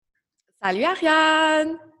Salut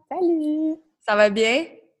Ariane! Salut! Ça va bien?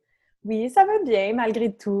 Oui, ça va bien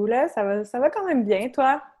malgré tout, là. Ça va quand même bien,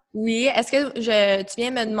 toi? Oui. Est-ce que tu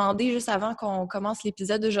viens me demander juste avant qu'on commence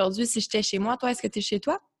l'épisode d'aujourd'hui si j'étais chez moi? Toi, est-ce que tu es chez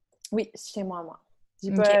toi? Oui, chez moi.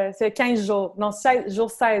 J'ai OK. pas. C'est 15 jours. Non, 16,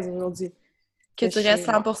 jour 16 aujourd'hui Que que je tu suis restes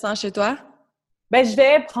chez moi. 100% chez toi? Ben, je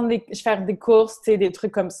vais faire des courses, tu sais, des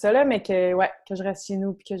trucs comme ça, là, mais que je reste chez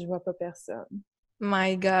nous puis que je vois pas personne.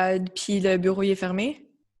 My God. Puis le bureau, il est fermé?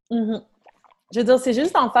 Mhm. Je veux dire, c'est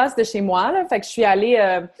juste en face de chez moi, là. Fait que je suis allée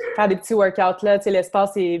faire des petits workouts, là. Tu sais,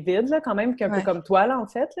 l'espace est vide, là, quand même, un peu Ouais. comme toi, là, en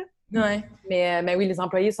fait, là. Ouais. Mais oui, les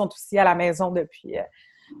employés sont aussi à la maison depuis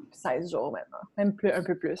 16 jours maintenant. Même plus, un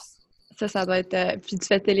peu plus. Ça doit être. Puis tu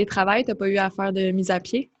fais télétravail, t'as pas eu à faire de mise à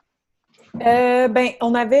pied? Ben,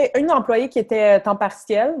 on avait une employée qui était temps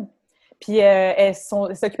partiel, puis elle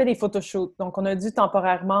s'occupait des photoshoots. Donc, on a dû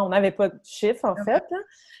temporairement, on n'avait pas de chiffre, en fait,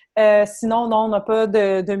 là. Sinon, non, on n'a pas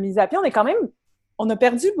de mise à pied. On a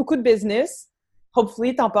perdu beaucoup de business,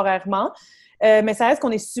 hopefully temporairement, mais ça reste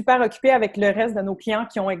qu'on est super occupé avec le reste de nos clients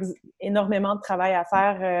qui ont énormément de travail à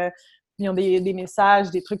faire. Ils ont des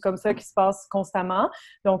messages, des trucs comme ça qui se passent constamment.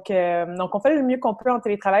 Donc, on fait le mieux qu'on peut en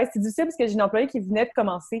télétravail. C'est difficile parce que j'ai une employée qui venait de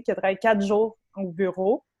commencer, qui a travaillé 4 jours au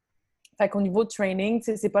bureau. Fait qu'au niveau de training,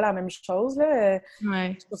 tu sais, c'est pas la même chose, là.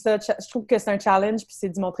 Ouais. Je trouve que c'est un challenge, puis c'est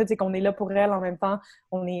d'y montrer, tu sais, qu'on est là pour elle en même temps.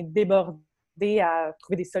 On est débordé à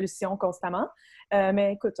trouver des solutions constamment.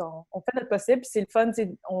 Mais écoute, on fait notre possible, puis c'est le fun, tu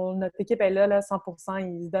sais, notre équipe est là, 100%,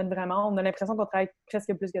 ils se donnent vraiment. On a l'impression qu'on travaille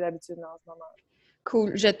presque plus que d'habitude là, en ce moment.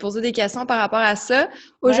 Cool. Je vais te poser des questions par rapport à ça.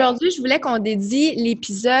 Ouais. Aujourd'hui, je voulais qu'on dédie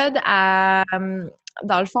l'épisode à,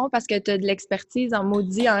 dans le fond, parce que tu as de l'expertise en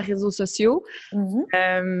maudit en réseaux sociaux. Mhm.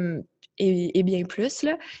 euh, et bien plus,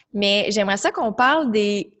 là. Mais j'aimerais ça qu'on parle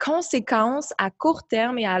des conséquences à court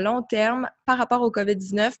terme et à long terme par rapport au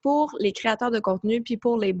COVID-19 pour les créateurs de contenu puis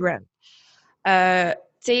pour les brands. Tu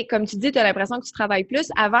sais, comme tu dis, tu as l'impression que tu travailles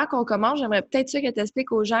plus. Avant qu'on commence, j'aimerais peut-être ça que tu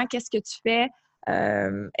expliques aux gens qu'est-ce que tu fais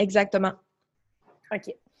exactement.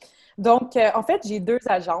 OK. Donc, en fait, j'ai 2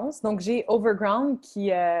 agences. Donc, j'ai Overground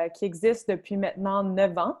qui existe depuis maintenant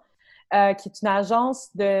 9 ans, qui est une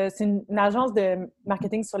agence de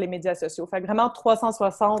marketing sur les médias sociaux. Fait que vraiment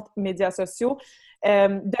 360 médias sociaux,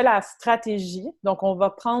 de la stratégie. Donc, on va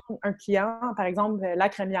prendre un client, par exemple, la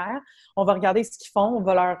crémière, on va regarder ce qu'ils font, on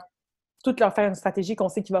va leur faire une stratégie qu'on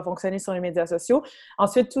sait qui va fonctionner sur les médias sociaux.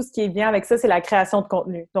 Ensuite, tout ce qui est bien avec ça, c'est la création de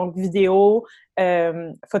contenu. Donc, vidéo,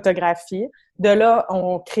 photographie. De là,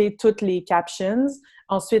 on crée toutes les captions.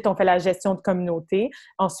 Ensuite, on fait la gestion de communauté.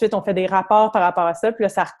 Ensuite, on fait des rapports par rapport à ça. Puis là,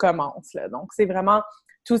 ça recommence. Là. Donc, c'est vraiment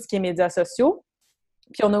tout ce qui est médias sociaux.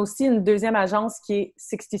 Puis on a aussi une deuxième agence qui est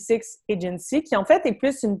 66 Agency, qui en fait est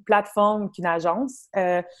plus une plateforme qu'une agence,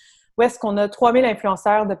 où est-ce qu'on a 3000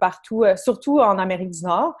 influenceurs de partout, surtout en Amérique du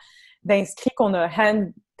Nord, d'inscrits qu'on a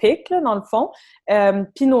hand-pick, là, dans le fond.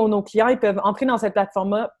 Puis nos clients, ils peuvent entrer dans cette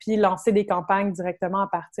plateforme-là puis lancer des campagnes directement à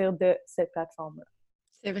partir de cette plateforme-là.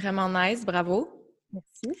 C'est vraiment nice, bravo.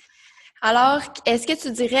 Merci. Alors, est-ce que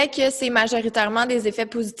tu dirais que c'est majoritairement des effets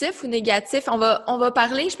positifs ou négatifs? On va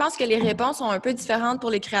parler, je pense que les réponses sont un peu différentes pour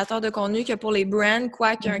les créateurs de contenu que pour les brands,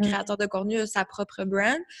 quoiqu'un Mhm. créateur de contenu a sa propre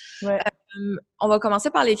brand. Ouais. On va commencer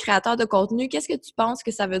par les créateurs de contenu. Qu'est-ce que tu penses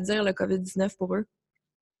que ça veut dire le COVID-19 pour eux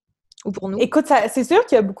ou pour nous? Écoute, c'est sûr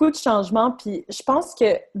qu'il y a beaucoup de changements, puis je pense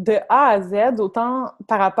que de A à Z, autant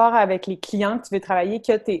par rapport avec les clients que tu veux travailler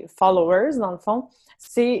que tes followers, dans le fond,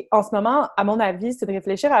 c'est en ce moment, à mon avis, c'est de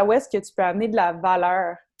réfléchir à où est-ce que tu peux amener de la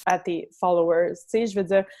valeur à tes followers. Tu sais, je veux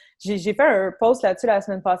dire, j'ai fait un post là-dessus la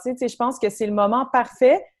semaine passée, tu sais, je pense que c'est le moment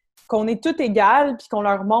parfait qu'on est tout égal, puis qu'on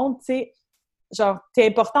leur montre, tu sais, genre, t'es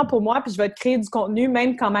important pour moi, puis je vais te créer du contenu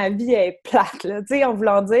même quand ma vie est plate, là, tu sais, en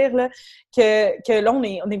voulant dire là, que là, on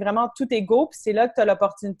est vraiment tout égaux, puis c'est là que tu as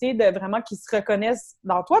l'opportunité de vraiment qu'ils se reconnaissent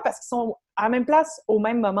dans toi parce qu'ils sont à la même place au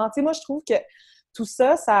même moment. Tu sais, moi, je trouve que tout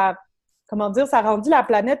ça, comment dire, ça a rendu la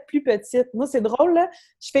planète plus petite. Moi, c'est drôle, là,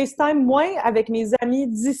 je FaceTime moins avec mes amis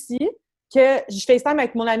d'ici que je FaceTime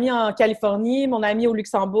avec mon ami en Californie, mon ami au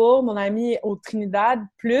Luxembourg, mon ami au Trinidad,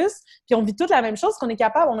 plus. Puis on vit toute la même chose, qu'on est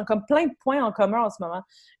capable, on a comme plein de points en commun en ce moment.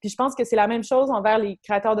 Puis je pense que c'est la même chose envers les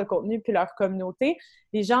créateurs de contenu puis leur communauté.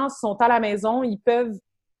 Les gens sont à la maison, ils peuvent,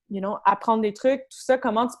 apprendre des trucs, tout ça,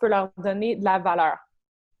 comment tu peux leur donner de la valeur.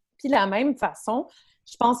 Puis de la même façon,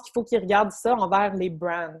 je pense qu'il faut qu'ils regardent ça envers les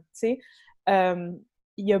brands, tu sais.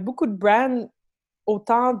 Il y a beaucoup de brands,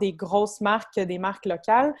 autant des grosses marques que des marques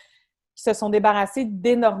locales, qui se sont débarrassés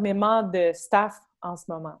d'énormément de staff en ce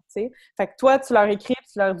moment, tu sais. Fait que toi, tu leur écris,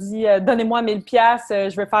 tu leur dis donnez-moi 1000 pièces,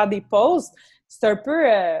 je vais faire des posts. C'est un peu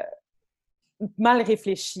mal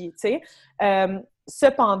réfléchi, tu sais.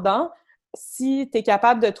 Cependant, si tu es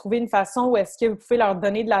capable de trouver une façon où est-ce que vous pouvez leur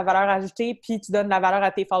donner de la valeur ajoutée puis tu donnes de la valeur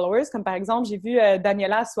à tes followers, comme par exemple, j'ai vu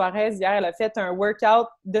Daniela Suarez hier, elle a fait un workout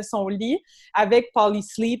de son lit avec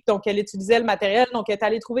Polysleep, donc elle utilisait le matériel, donc elle est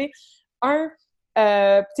allée trouver tu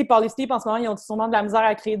sais, Polysleep, en ce moment, ils ont sûrement de la misère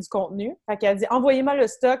à créer du contenu. Fait qu'elle dit, envoyez-moi le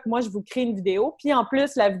stock, moi, je vous crée une vidéo. Puis en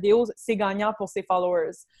plus, la vidéo, c'est gagnant pour ses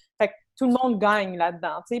followers. Fait que tout le monde gagne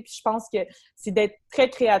là-dedans, tu sais. Puis je pense que c'est d'être très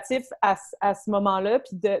créatif à ce moment-là,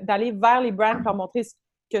 puis d'aller vers les brands pour leur montrer ce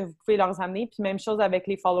que vous pouvez leur amener. Puis même chose avec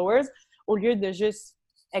les followers, au lieu de juste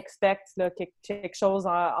expect là, quelque chose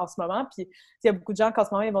en ce moment. Puis il y a beaucoup de gens qu'en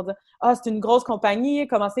ce moment, ils vont dire « Ah, c'est une grosse compagnie,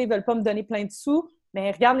 comment ça, ils veulent pas me donner plein de sous? » Mais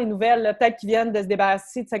regarde les nouvelles, là, peut-être qu'ils viennent de se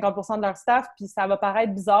débarrasser de 50% de leur staff, puis ça va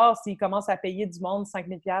paraître bizarre s'ils commencent à payer du monde 5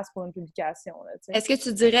 000 $ pour une publication. Là, est-ce que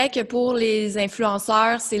tu dirais que pour les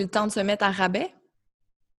influenceurs, c'est le temps de se mettre à rabais?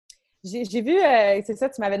 J'ai vu, c'est ça,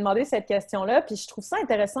 tu m'avais demandé cette question-là, puis je trouve ça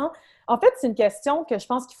intéressant. En fait, c'est une question que je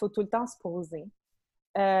pense qu'il faut tout le temps se poser.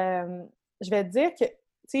 Je vais te dire que, tu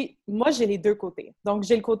sais, moi, j'ai les deux côtés. Donc,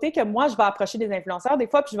 j'ai le côté que moi, je vais approcher des influenceurs des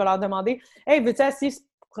fois, puis je vais leur demander « Hey, veux-tu essayer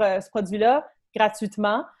ce produit-là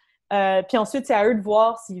gratuitement? » Puis ensuite, c'est à eux de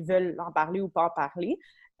voir s'ils veulent en parler ou pas en parler.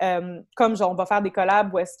 Comme genre, on va faire des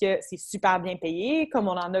collabs où est-ce que c'est super bien payé, comme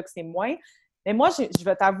on en a que c'est moins. Mais moi, je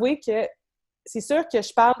vais t'avouer que c'est sûr que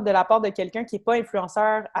je parle de la part de quelqu'un qui n'est pas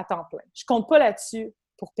influenceur à temps plein. Je compte pas là-dessus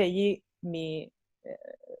pour payer mon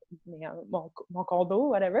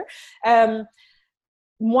condo, whatever.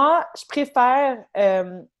 Moi, je préfère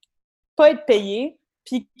pas être payé,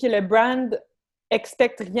 puis que le brand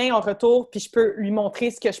expecte rien en retour, puis je peux lui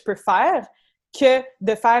montrer ce que je peux faire, que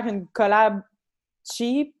de faire une collab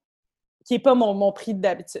cheap qui n'est pas mon prix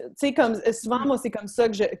d'habitude. Tu sais, comme souvent, moi, c'est comme ça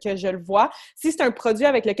que je le vois. Si c'est un produit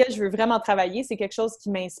avec lequel je veux vraiment travailler, c'est quelque chose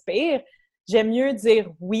qui m'inspire, j'aime mieux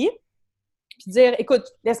dire oui, puis dire, écoute,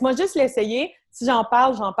 laisse-moi juste l'essayer. Si j'en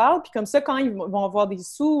parle, j'en parle. Puis comme ça, quand ils vont avoir des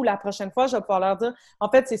sous, la prochaine fois, je vais pouvoir leur dire, en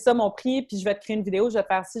fait, c'est ça mon prix, puis je vais te créer une vidéo, je vais te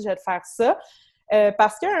faire ci, je vais te faire ça.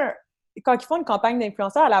 Parce que quand ils font une campagne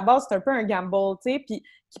d'influenceurs, à la base, c'est un peu un gamble, tu sais, puis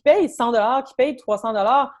qui payent 100 $ qui payent 300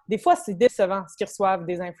 $ des fois, c'est décevant ce qu'ils reçoivent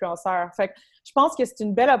des influenceurs. Fait que je pense que c'est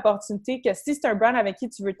une belle opportunité que si c'est un brand avec qui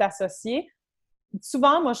tu veux t'associer,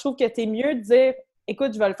 souvent, moi, je trouve que t'es mieux de dire,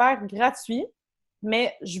 écoute, je vais le faire gratuit,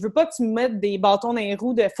 mais je veux pas que tu me mettes des bâtons dans les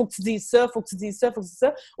roues de faut que tu dises ça, faut que tu dises ça, faut que tu dises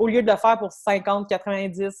ça, au lieu de le faire pour 50,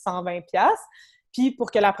 90, 120 piastres. Puis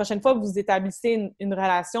pour que la prochaine fois, vous établissez une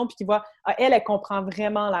relation, puis qu'ils voient, ah, elle comprend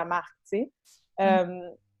vraiment la marque, tu sais.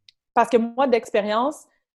 Parce que moi, d'expérience,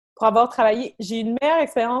 pour avoir travaillé, j'ai une meilleure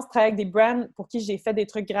expérience de travailler avec des brands pour qui j'ai fait des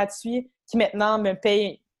trucs gratuits qui maintenant me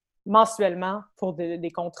payent mensuellement pour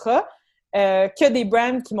des contrats, que des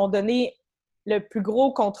brands qui m'ont donné le plus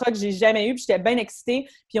gros contrat que j'ai jamais eu, puis j'étais bien excitée,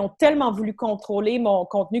 puis ils ont tellement voulu contrôler mon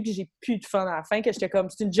contenu que j'ai plus de fun à la fin, que j'étais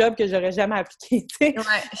comme, c'est une job que j'aurais jamais appliquée, tu sais.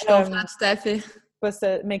 Ouais, je comprends tout à fait.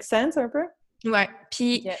 Ça make sense un peu? Ouais.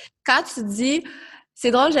 Puis quand tu dis,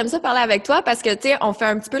 c'est drôle, j'aime ça parler avec toi parce que, tu sais, on fait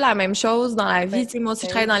un petit peu la même chose dans la vie. Tu sais, moi aussi,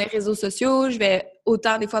 je travaille dans les réseaux sociaux. Je vais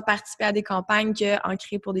autant des fois participer à des campagnes qu'en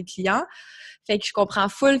créer pour des clients. Fait que je comprends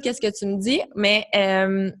full qu'est-ce que tu me dis, mais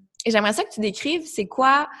j'aimerais ça que tu décrives, c'est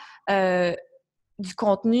quoi du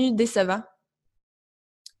contenu décevant?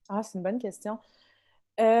 Ah, c'est une bonne question.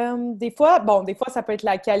 Des fois, ça peut être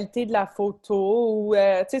la qualité de la photo ou, tu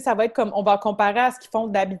sais, ça va être comme, on va comparer à ce qu'ils font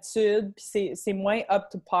d'habitude, puis c'est moins up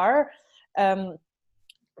to par.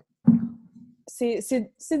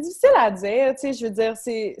 C'est difficile à dire, tu sais, je veux dire,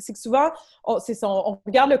 c'est que souvent, on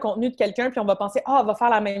regarde le contenu de quelqu'un, puis on va penser, ah, elle va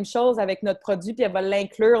faire la même chose avec notre produit, puis elle va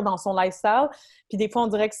l'inclure dans son lifestyle. Puis des fois, on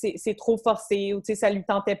dirait que c'est trop forcé, ou tu sais, ça lui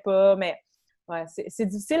tentait pas, mais ouais, c'est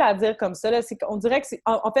difficile à dire comme ça, là. On dirait que c'est,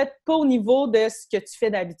 en fait, pas au niveau de ce que tu fais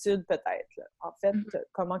d'habitude, peut-être, là. En fait,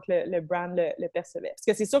 comment que le brand le percevait. Parce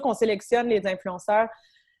que c'est sûr qu'on sélectionne les influenceurs,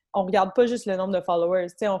 on regarde pas juste le nombre de followers,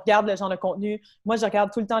 tu sais, on regarde le genre de contenu. Moi, je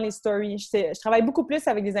regarde tout le temps les stories. Je travaille beaucoup plus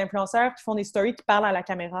avec des influenceurs qui font des stories qui parlent à la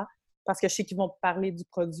caméra parce que je sais qu'ils vont parler du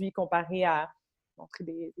produit comparé à montrer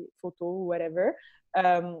des photos ou whatever.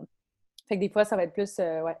 Fait que des fois, ça va être plus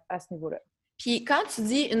à ce niveau-là. Puis quand tu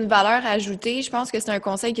dis une valeur ajoutée, je pense que c'est un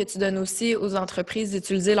conseil que tu donnes aussi aux entreprises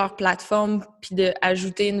d'utiliser leur plateforme puis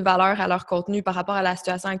d'ajouter une valeur à leur contenu par rapport à la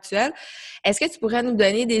situation actuelle. Est-ce que tu pourrais nous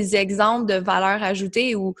donner des exemples de valeurs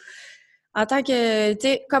ajoutées ou en tant que, tu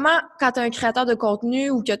sais, comment quand tu es un créateur de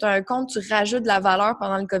contenu ou que tu as un compte, tu rajoutes de la valeur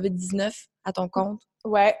pendant le COVID-19 à ton compte?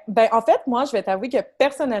 Ouais, ben en fait, moi, je vais t'avouer que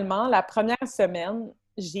personnellement, la première semaine,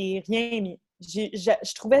 j'ai rien mis.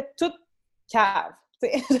 Je trouvais tout cave.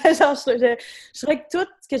 Genre, je trouvais que tout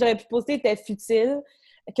ce que j'aurais pu poster était futile.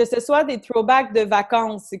 que ce soit des throwbacks de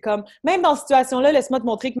vacances, c'est comme, même dans cette situation-là, laisse-moi te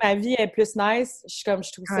montrer que ma vie est plus nice. Je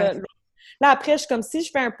trouve ça lourd. Là, après, je suis comme, si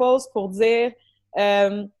je fais un post pour dire, tu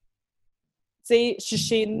sais, je suis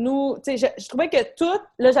chez nous, tu sais, je trouvais que tout,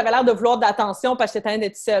 là, j'avais l'air de vouloir de l'attention parce que j'étais en train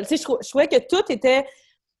d'être seule. Tu sais, je trouvais que tout était,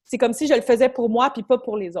 c'est comme si je le faisais pour moi puis pas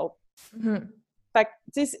pour les autres. Mm-hmm. Fait que,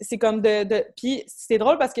 tu sais, c'est comme Puis c'est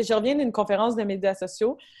drôle parce que je reviens d'une conférence de médias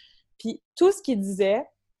sociaux, puis tout ce qu'il disait,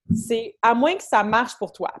 c'est à moins que ça marche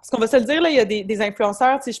pour toi. Parce qu'on va se le dire, là, il y a des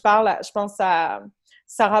influenceurs, tu sais, je pense à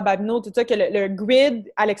Sarah Babineau, tout ça, que le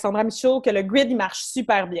grid, Alexandra Michaud, que le grid, il marche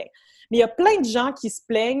super bien. Mais il y a plein de gens qui se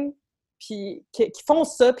plaignent, puis qui font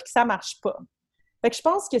ça, puis que ça marche pas. Fait que je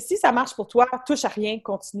pense que si ça marche pour toi, touche à rien,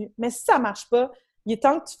 continue. Mais si ça marche pas, il est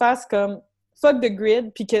temps que tu fasses comme fuck the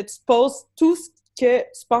grid, puis que tu poses tout ce que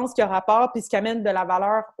tu penses qu'il y a rapport, puis ce qui amène de la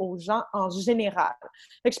valeur aux gens en général.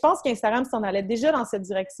 Fait que je pense qu'Instagram s'en allait déjà dans cette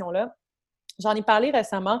direction-là. J'en ai parlé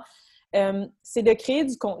récemment. C'est de créer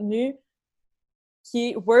du contenu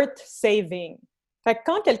qui est worth saving. Fait que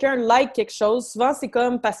quand quelqu'un like quelque chose, souvent c'est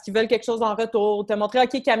comme parce qu'ils veulent quelque chose en retour, te montrer «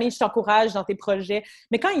 OK, Camille, je t'encourage dans tes projets ».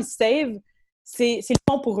 Mais quand ils save, c'est le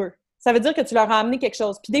bon pour eux. Ça veut dire que tu leur as amené quelque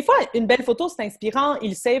chose. Puis des fois, une belle photo, c'est inspirant. Ils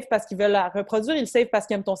le savent parce qu'ils veulent la reproduire. Ils le savent parce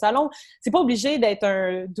qu'ils aiment ton salon. C'est pas obligé d'être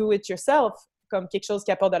un do-it-yourself comme quelque chose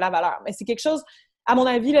qui apporte de la valeur. Mais c'est quelque chose, à mon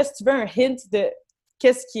avis, là, si tu veux un hint de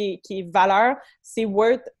qu'est-ce qui est valeur, c'est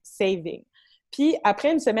worth saving. Puis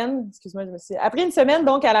après une semaine, après une semaine,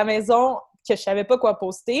 donc, à la maison, que je savais pas quoi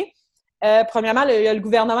poster, premièrement, il y a le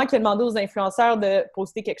gouvernement qui a demandé aux influenceurs de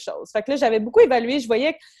poster quelque chose. Fait que là, j'avais beaucoup évalué. Je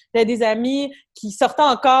voyais qu'il y avait des amis qui sortaient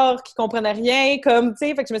encore, qui comprenaient rien, comme, tu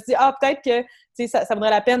sais, fait que je me suis dit, peut-être que, tu sais, ça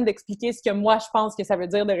vaudrait la peine d'expliquer ce que moi, je pense que ça veut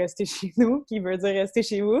dire de rester chez nous, qui veut dire rester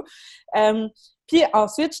chez vous. Puis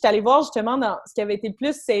ensuite, je suis allée voir justement dans ce qui avait été le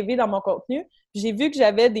plus savé dans mon contenu. Puis j'ai vu que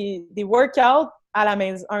j'avais des workouts à la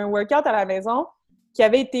maison, un workout à la maison qui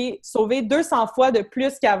avait été sauvé 200 fois de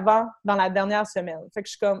plus qu'avant dans la dernière semaine. Fait que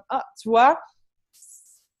je suis comme, tu vois,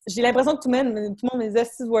 j'ai l'impression que tout le monde mes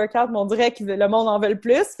astuces workouts, mais on dirait que le monde en veut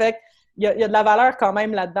plus. Fait qu'il y a de la valeur quand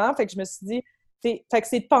même là-dedans. Fait que je me suis dit, fait que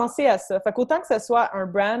c'est de penser à ça. Fait qu'autant que ce soit un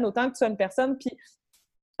brand, autant que tu sois une personne, puis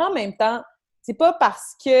en même temps, c'est pas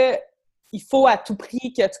parce que il faut à tout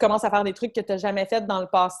prix que tu commences à faire des trucs que tu n'as jamais fait dans le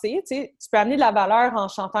passé. Tu sais, tu peux amener de la valeur en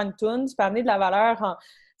chantant une tune, tu peux amener de la valeur en...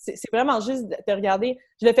 C'est vraiment juste de regarder,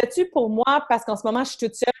 je le fais-tu pour moi parce qu'en ce moment, je suis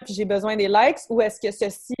toute seule et j'ai besoin des likes, ou est-ce que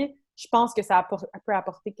ceci, je pense que ça peut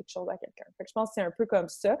apporter quelque chose à quelqu'un. Fait que je pense que c'est un peu comme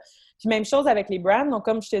ça. Puis même chose avec les brands. Donc,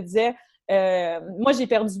 comme je te disais, moi, j'ai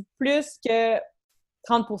perdu plus que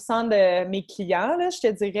 30% de mes clients, là, je te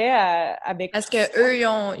dirais, avec... Parce qu'eux,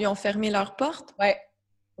 ils ont fermé leurs portes? Ouais.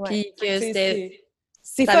 Puis que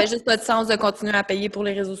ça avait juste pas de sens de continuer à payer pour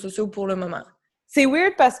les réseaux sociaux pour le moment. C'est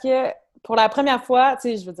weird parce que pour la première fois, tu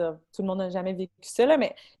sais, je veux dire, tout le monde n'a jamais vécu ça, là,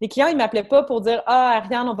 mais les clients, ils m'appelaient pas pour dire «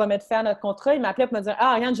 Ariane, on va mettre fin à notre contrat ». Ils m'appelaient pour me dire «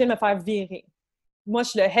 Ariane, je viens de me faire virer. Moi, je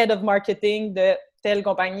suis le head of marketing de telle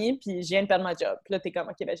compagnie, puis je viens de perdre ma job. » Puis là, t'es comme «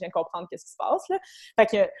 OK, ben, je viens de comprendre qu'est-ce qui se passe. » là. Fait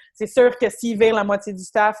que c'est sûr que s'ils virent la moitié du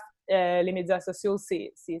staff, les médias sociaux,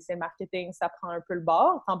 c'est marketing, ça prend un peu le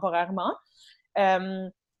bord temporairement.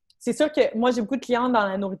 C'est sûr que moi, j'ai beaucoup de clients dans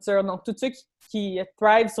la nourriture. Donc, tous ceux qui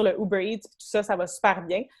thrive sur le Uber Eats, tout ça, ça va super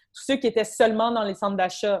bien. Tous ceux qui étaient seulement dans les centres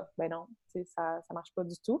d'achat, ben non, ça marche pas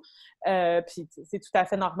du tout. Puis, c'est tout à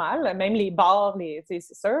fait normal. Même les bars, c'est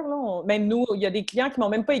sûr. Là, même nous, il y a des clients qui m'ont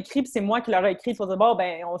même pas écrit, puis c'est moi qui leur ai écrit pour dire « Bon,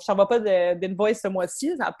 ben, on ne t'envoie pas d'invoice ce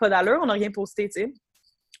mois-ci, ça n'a pas d'allure, on n'a rien posté, tu sais. »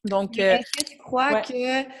 Donc, est-ce que tu crois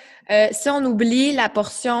que si on oublie la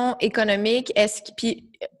portion économique,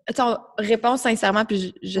 puis réponds sincèrement,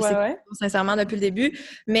 puis je sais que tu réponds sincèrement depuis le début,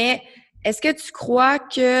 mais est-ce que tu crois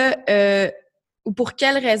que ou pour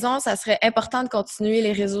quelles raisons ça serait important de continuer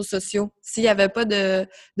les réseaux sociaux s'il n'y avait pas de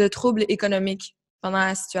troubles économiques pendant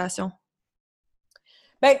la situation?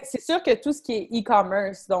 Bien, c'est sûr que tout ce qui est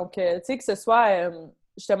e-commerce, donc, tu sais, que ce soit...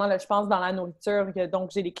 justement, là, je pense dans la nourriture,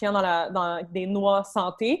 donc j'ai des clients dans des noix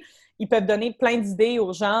santé, ils peuvent donner plein d'idées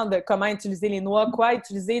aux gens de comment utiliser les noix, quoi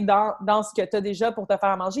utiliser dans ce que tu as déjà pour te faire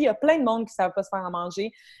à manger. Il y a plein de monde qui ne savent pas se faire à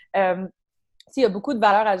manger. Il y a beaucoup de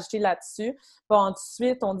valeur ajoutée là-dessus. Bon,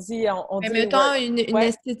 ensuite, on dit... Mais mettons une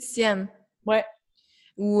esthéticienne. Ouais.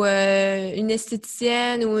 Ou une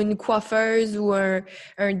esthéticienne ou une coiffeuse ou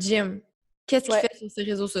un gym. Qu'est-ce qu'il fait sur ses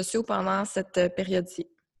réseaux sociaux pendant cette période-ci?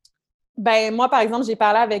 Ben moi, par exemple, j'ai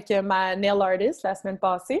parlé avec ma nail artist la semaine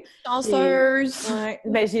passée. Chanceuse!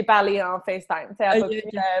 Ben j'ai parlé en FaceTime. Elle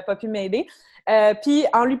n'a pas pu m'aider. Puis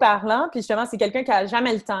en lui parlant, puis justement, c'est quelqu'un qui a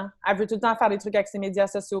jamais le temps. Elle veut tout le temps faire des trucs avec ses médias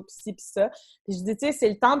sociaux, puis ci, puis ça. Puis je dis, tu sais, c'est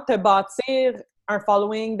le temps de te bâtir un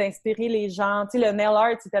following, d'inspirer les gens. Tu sais, le nail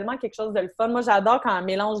art, c'est tellement quelque chose de le fun. Moi, j'adore quand on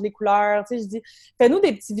mélange les couleurs. Tu sais, je dis, fais-nous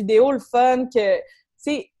des petites vidéos, le fun, que, tu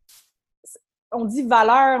sais, on dit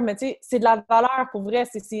valeur, mais tu sais, c'est de la valeur pour vrai.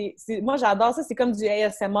 Moi, j'adore ça. C'est comme du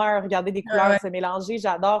ASMR, regarder des couleurs se mélanger.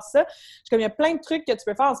 J'adore ça. Comme il y a plein de trucs que tu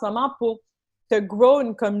peux faire en ce moment pour te grow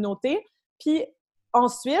une communauté. Puis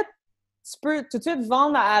ensuite, tu peux tout de suite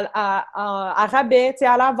vendre à rabais, tu sais,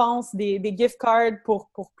 à l'avance, des gift cards pour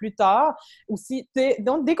plus tard. Aussi,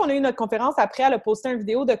 donc, dès qu'on a eu notre conférence, après, elle a posté une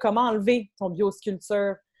vidéo de comment enlever ton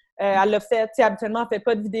biosculpture. Elle l'a fait, tu sais, habituellement, elle fait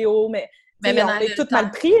pas de vidéo, mais on est toutes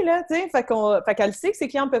mal pris, là, tu sais. Fait qu'elle sait que ses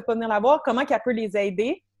clients ne peuvent pas venir la voir. Comment qu'elle peut les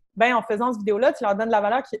aider? Ben, en faisant cette vidéo-là, tu leur donnes de la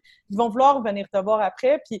valeur qu'ils vont vouloir venir te voir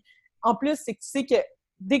après. Puis, en plus, c'est que tu sais que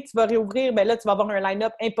dès que tu vas réouvrir, ben là, tu vas avoir un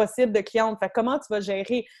line-up impossible de clientes. Fait que comment tu vas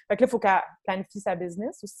gérer? Fait que là, il faut qu'elle planifie sa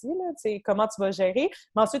business aussi, là, tu sais, comment tu vas gérer.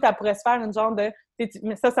 Mais ensuite, elle pourrait se faire une genre de...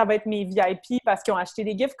 Mais ça va être mes VIP parce qu'ils ont acheté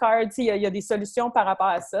des gift cards. Tu sais, il y a des solutions par rapport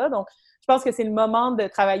à ça. Donc, je pense que c'est le moment de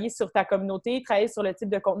travailler sur ta communauté, travailler sur le type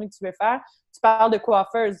de contenu que tu veux faire. Tu parles de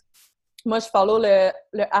coiffeuse. Moi, je follow le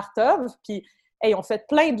Art of, puis hey, on fait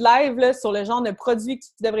plein de lives là, sur le genre de produits que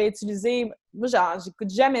tu devrais utiliser. Moi, genre, j'écoute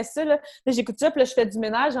jamais ça. Là, j'écoute ça, puis là, je fais du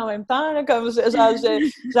ménage en même temps. Là, comme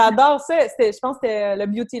j'adore ça. Je pense que c'était le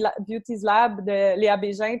Beauty's Lab de Léa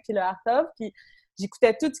Bégin puis le Art of. Puis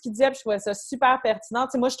j'écoutais tout ce qu'il disait, puis je trouvais ça super pertinent.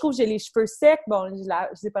 Tu sais, moi, je trouve que j'ai les cheveux secs. Bon, je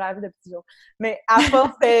les ai pas lavés depuis jours. Mais à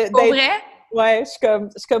force d'être... Pour vrai? Ouais, je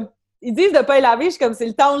suis comme... Ils disent de ne pas les laver. Je suis comme, c'est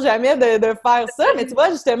le temps jamais de faire ça. Mais tu vois,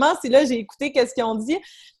 justement, si là, j'ai écouté qu'est-ce qu'ils ont dit.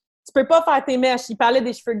 Tu peux pas faire tes mèches. Ils parlaient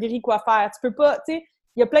des cheveux gris, quoi faire. Tu peux pas... Tu sais,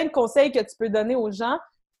 il y a plein de conseils que tu peux donner aux gens.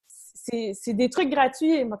 C'est des trucs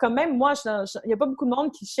gratuits. Comme même moi, il n'y a pas beaucoup de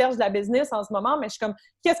monde qui cherche de la business en ce moment, mais je suis comme,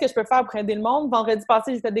 qu'est-ce que je peux faire pour aider le monde? Vendredi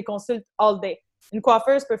passé, j'ai fait des consultes all day. Une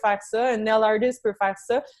coiffeuse peut faire ça, un nail artist peut faire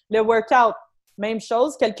ça. Le workout, même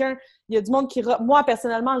chose. Il y a du monde qui... Moi,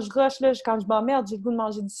 personnellement, je rush, là, quand je m'emmerde, j'ai le goût de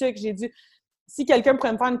manger du sucre, si quelqu'un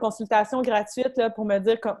pourrait me faire une consultation gratuite là, pour me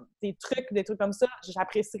dire comme, des trucs comme ça,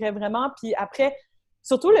 j'apprécierais vraiment. Puis après,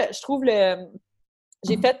 surtout, je trouve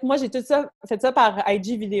moi, j'ai fait ça par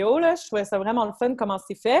IG vidéo, là. Je trouvais ça vraiment le fun, comment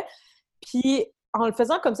c'est fait. Puis, en le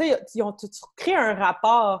faisant comme ça, ils ont créé un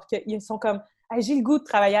rapport. Ils sont comme, hey, j'ai le goût de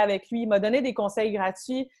travailler avec lui. Il m'a donné des conseils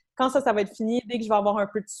gratuits. Quand ça va être fini, dès que je vais avoir un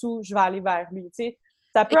peu de sous, je vais aller vers lui. Tu sais,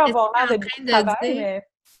 ça peut avoir l'air d'être du travail, mais...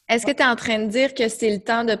 Est-ce que tu es en train de dire que c'est le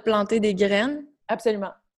temps de planter des graines?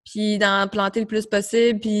 Absolument. Puis d'en planter le plus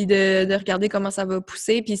possible, puis de regarder comment ça va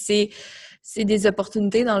pousser. Puis c'est des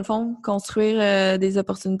opportunités, dans le fond, construire des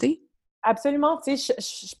opportunités? Absolument. Tu sais,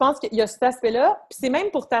 je pense qu'il y a cet aspect-là. Puis c'est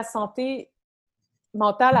même pour ta santé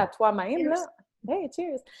mentale à toi-même, là. Hey,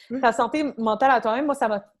 cheers! Ta santé mentale à toi-même, moi,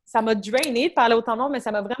 ça m'a drainé de parler autant de monde, mais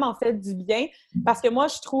ça m'a vraiment fait du bien. Parce que moi,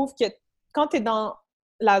 je trouve que quand tu es dans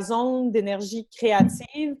la zone d'énergie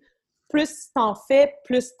créative, plus t'en fais,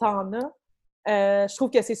 plus t'en as. Je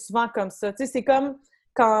trouve que c'est souvent comme ça. Tu sais, c'est comme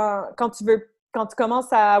quand tu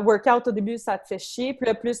commences à workout au début, ça te fait chier. Puis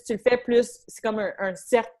là, plus tu le fais, plus c'est comme un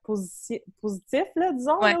cercle positif, là,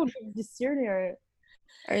 disons, ouais. Là, ou vicieux.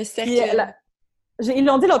 Un cercle. Ils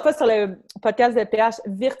l'ont dit l'autre fois sur le podcast de PH,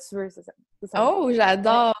 virtueux, c'est ça. Oh,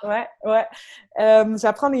 j'adore! Ouais.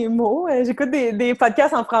 J'apprends des mots. J'écoute des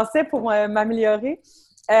podcasts en français pour m'améliorer.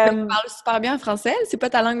 Tu parles super bien en français? C'est pas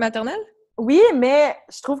ta langue maternelle? Oui, mais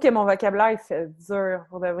je trouve que mon vocabulaire, il fait dur,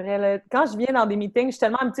 pour de vrai. Là. Quand je viens dans des meetings, je suis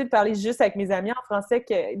tellement habituée de parler juste avec mes amis en français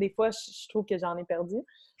que des fois, je trouve que j'en ai perdu.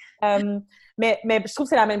 Mais je trouve que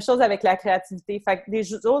c'est la même chose avec la créativité. Fait que des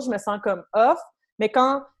jours, je me sens comme off, mais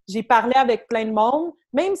quand j'ai parlé avec plein de monde,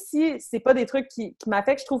 même si c'est pas des trucs qui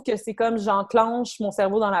m'affectent, je trouve que c'est comme j'enclenche mon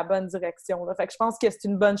cerveau dans la bonne direction. Là. Fait que je pense que c'est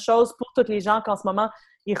une bonne chose pour tous les gens qu'en ce moment,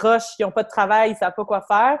 ils rushent, ils n'ont pas de travail, ils savent pas quoi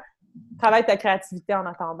faire. Travaille ta créativité en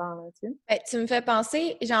attendant. Là, tu sais. Ben, tu me fais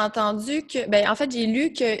penser, j'ai entendu que... Ben, en fait, j'ai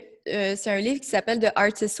lu que c'est un livre qui s'appelle The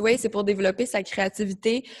Artist's Way, c'est pour développer sa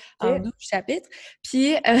créativité en 12 chapitres.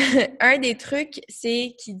 Puis, un des trucs,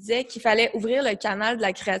 c'est qu'il disait qu'il fallait ouvrir le canal de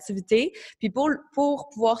la créativité. Puis, pour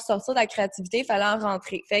pouvoir sortir de la créativité, il fallait en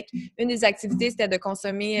rentrer. Fait qu'une des activités, c'était de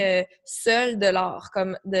consommer seul de l'art,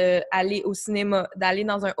 comme d'aller au cinéma, d'aller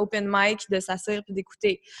dans un open mic, de s'asseoir puis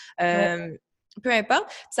d'écouter. Peu importe.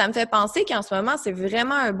 Ça me fait penser qu'en ce moment, c'est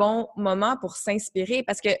vraiment un bon moment pour s'inspirer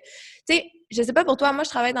parce que, tu sais, je sais pas pour toi, moi, je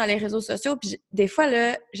travaille dans les réseaux sociaux puis des fois,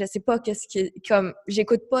 là, je sais pas comme,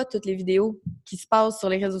 j'écoute pas toutes les vidéos qui se passent sur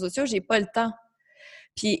les réseaux sociaux, j'ai pas le temps.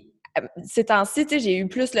 Puis ces temps-ci, tu sais, j'ai eu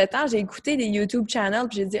plus le temps, j'ai écouté des YouTube channels,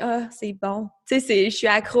 puis j'ai dit « Ah, c'est bon! » Tu sais, je suis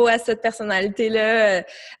accro à cette personnalité-là,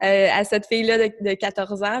 à cette fille-là de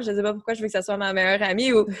 14 ans. Je sais pas pourquoi je veux que ça soit ma meilleure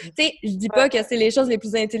amie. Ou, tu sais, je dis pas que c'est les choses les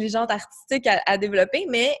plus intelligentes artistiques à développer,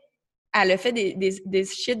 mais elle a fait des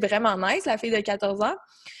shit vraiment nice, la fille de 14 ans.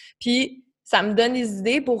 Puis, ça me donne des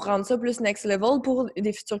idées pour rendre ça plus next level pour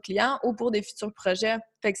des futurs clients ou pour des futurs projets.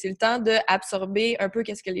 Fait que c'est le temps d'absorber un peu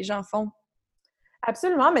qu'est-ce que les gens font.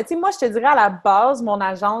 Absolument, mais tu sais, moi, je te dirais à la base, mon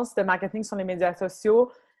agence de marketing sur les médias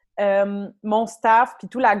sociaux, mon staff, puis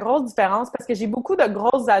tout, la grosse différence, parce que j'ai beaucoup de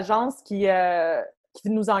grosses agences qui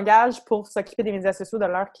nous engagent pour s'occuper des médias sociaux de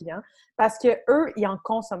leurs clients, parce qu'eux, ils en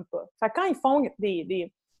consomment pas. Fait que quand ils font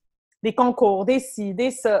des concours, des ci,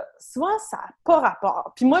 des ça, souvent, ça n'a pas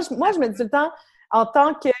rapport. Puis moi, je me dis tout le temps, en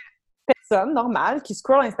tant que personne normale qui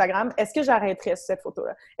scroll Instagram, est-ce que j'arrêterais sur cette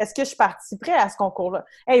photo-là? Est-ce que je participerais à ce concours-là?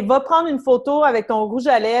 Hey, va prendre une photo avec ton rouge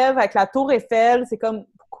à lèvres, avec la tour Eiffel. C'est comme,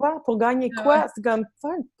 pourquoi? Pour gagner quoi? C'est comme,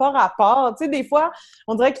 pas rapport. Tu sais, des fois,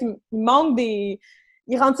 on dirait qu'il manque des...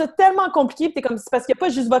 Ils rendent ça tellement compliqué, puis t'es comme, c'est parce qu'il n'y a pas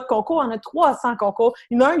juste votre concours, on a 300 concours.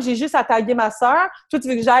 Il y en a un que j'ai juste à taguer ma sœur. Toi, tu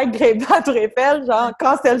veux que j'aille grimper à la tour Eiffel? Genre,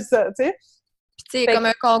 cancelle ça, tu sais? Tu sais, comme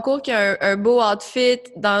un concours qui a un beau outfit,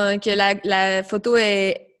 que la photo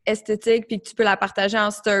est esthétique, puis que tu peux la partager en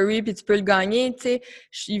story, puis tu peux le gagner, tu sais,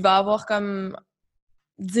 il va y avoir comme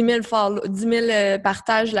 10 000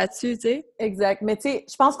 partages là-dessus, tu sais. Exact. Mais tu sais,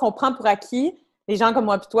 je pense qu'on prend pour acquis les gens comme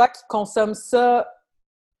moi et toi qui consomment ça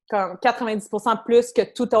comme 90% plus que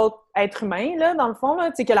tout autre être humain, là, dans le fond, là,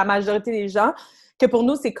 tu sais, que la majorité des gens, que pour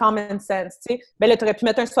nous, c'est common sense, tu sais. Ben là, tu aurais pu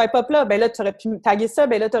mettre un swipe up là, ben là, tu aurais pu taguer ça,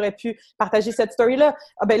 ben là, tu aurais pu partager cette story-là.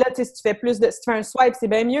 Ah ben là, tu sais, si tu fais un swipe, c'est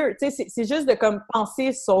bien mieux. Tu sais, c'est juste de comme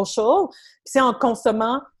penser social, puis c'est en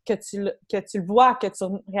consommant que tu le vois, que tu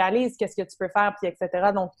réalises qu'est-ce que tu peux faire, puis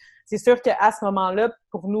etc. Donc, c'est sûr qu'à ce moment-là,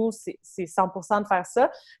 pour nous, c'est 100% de faire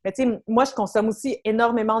ça. Mais tu sais, moi, je consomme aussi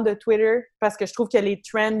énormément de Twitter parce que je trouve que les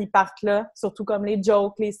trends, ils partent là, surtout comme les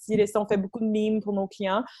jokes, les styles, on fait beaucoup de memes pour nos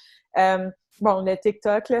clients. Bon, le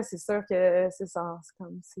TikTok, là, c'est sûr que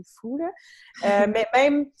c'est fou, là. Mais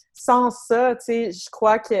même sans ça, tu sais, je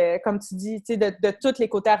crois que, comme tu dis, tu sais, de tous les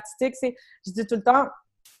côtés artistiques, je dis tout le temps,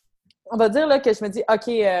 on va dire là que je me dis,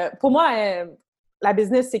 OK, pour moi, la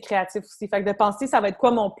business, c'est créatif aussi. Fait que de penser, ça va être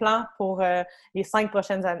quoi mon plan pour les 5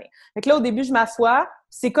 prochaines années. Fait que là, au début, je m'assois,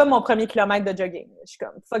 c'est comme mon premier kilomètre de jogging. Je suis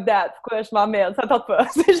comme, fuck that, pourquoi je m'emmerde? Ça tente pas.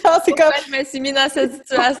 C'est genre, c'est Pourquoi comme... je me suis mis dans cette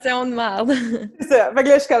situation de merde? C'est ça. Fait que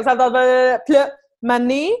là, je suis comme, ça me tente pas. Puis là,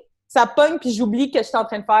 m'année, ça pogne, puis j'oublie que je suis en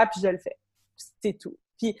train de faire, puis je le fais. C'est tout.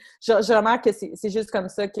 Puis je remarque que c'est juste comme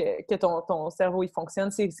ça que ton cerveau, il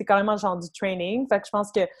fonctionne. C'est carrément genre du training. Fait que je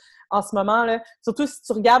pense que en ce moment, là, surtout si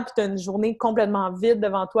tu regardes puis tu as une journée complètement vide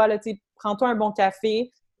devant toi, là, prends-toi un bon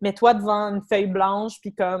café, mets-toi devant une feuille blanche,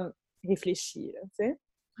 puis comme réfléchis, là, tu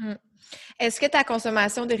sais. Est-ce que ta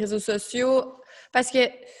consommation des réseaux sociaux... Parce que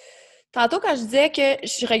tantôt, quand je disais que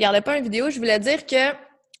je regardais pas une vidéo, je voulais dire que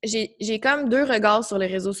j'ai comme deux regards sur les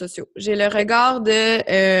réseaux sociaux. J'ai le regard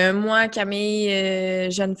de moi, Camille,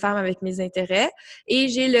 jeune femme avec mes intérêts, et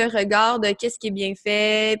j'ai le regard de qu'est-ce qui est bien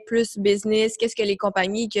fait, plus business, qu'est-ce que les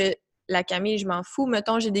compagnies que la Camille, je m'en fous.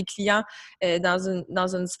 Mettons, j'ai des clients dans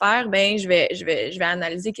une sphère, ben je vais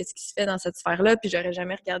analyser qu'est-ce qui se fait dans cette sphère-là, puis j'aurais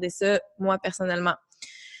jamais regardé ça, moi, personnellement.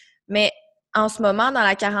 Mais en ce moment, dans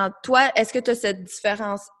la quarantaine, toi, est-ce que tu as cette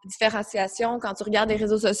différenciation quand tu regardes les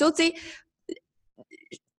réseaux sociaux? Tu sais,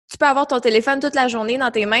 tu peux avoir ton téléphone toute la journée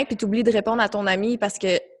dans tes mains puis tu oublies de répondre à ton ami parce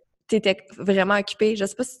que tu étais vraiment occupé. Je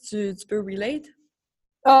sais pas si tu peux relate.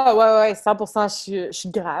 Ah, ouais, 100%, je suis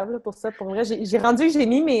grave là, pour ça. Pour vrai, j'ai rendu que j'ai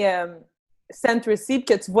mis mes sent receipt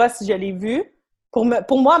que tu vois si je l'ai vu pour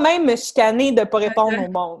moi-même me chicaner de ne pas répondre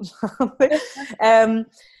au monde.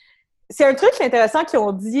 C'est un truc intéressant qu'ils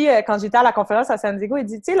ont dit quand j'étais à la conférence à San Diego. Ils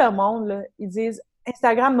disent, tu sais, le monde, là, ils disent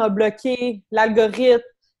Instagram m'a bloqué, l'algorithme,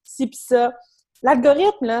 ci pis ça.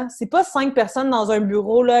 L'algorithme, là, c'est pas 5 personnes dans un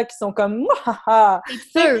bureau là, qui sont comme Mouhaha!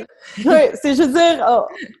 C'est sûr. Oui, c'est, je veux dire,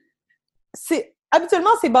 habituellement,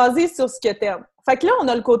 c'est basé sur ce que t'aimes. Fait que là, on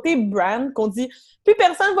a le côté brand qu'on dit plus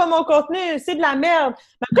personne voit mon contenu, c'est de la merde.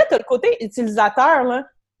 Mais après, t'as le côté utilisateur, là.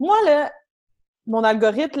 Moi, là, mon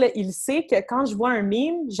algorithme, là, il sait que quand je vois un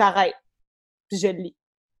meme, j'arrête. Puis je le lis.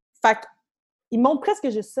 Fait qu'il montre presque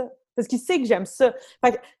juste ça. Parce qu'il sait que j'aime ça.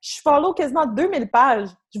 Fait que je follow quasiment 2000 pages.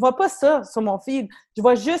 Je vois pas ça sur mon feed. Je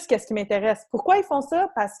vois juste qu'est-ce qui m'intéresse. Pourquoi ils font ça?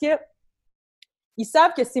 Parce que ils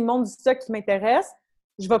savent que s'ils montrent du stock qui m'intéresse,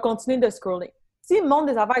 je vais continuer de scroller. S'ils montrent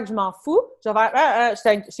des affaires que je m'en fous, je vais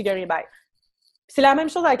faire je suis guéri, bye. C'est la même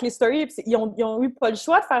chose avec les stories. Ils ont eu pas le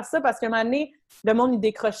choix de faire ça parce qu'à un moment donné, le monde, il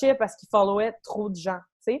décrochait parce qu'il followait trop de gens.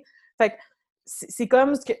 T'sais? Fait que c'est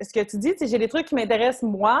comme ce que tu dis, j'ai des trucs qui m'intéressent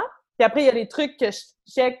moi, puis après, il y a des trucs que je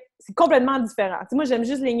check, c'est complètement différent. T'sais, moi, j'aime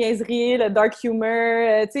juste les niaiseries, le dark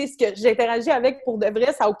humor, ce que j'interagis avec pour de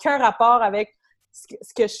vrai, ça n'a aucun rapport avec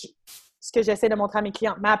ce que j'essaie de montrer à mes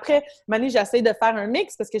clients. Mais après, Manu, j'essaie de faire un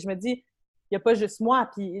mix parce que je me dis, il n'y a pas juste moi,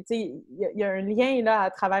 puis il y a un lien là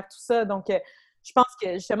à travers tout ça. Donc, je pense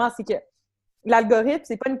que justement, c'est que l'algorithme,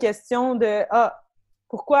 c'est pas une question de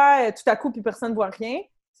pourquoi tout à coup puis personne ne voit rien.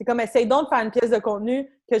 C'est comme essaye donc de faire une pièce de contenu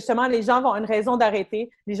que justement les gens vont avoir une raison d'arrêter,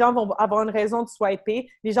 les gens vont avoir une raison de swiper,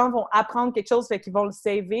 les gens vont apprendre quelque chose fait qu'ils vont le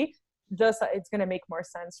saver. Just, it's gonna make more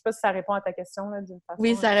sense. Je sais pas si ça répond à ta question là, d'une façon.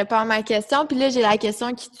 Oui, ça répond à ma question. Puis là, j'ai la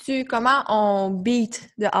question qui tue. Comment on beat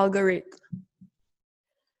the algorithm?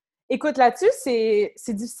 Écoute, là-dessus,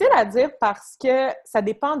 c'est difficile à dire parce que ça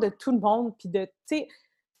dépend de tout le monde. Puis de, tu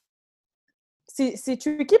sais, c'est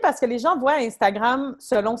tricky parce que les gens voient Instagram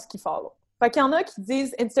selon ce qu'ils follow. Fait qu'il y en a qui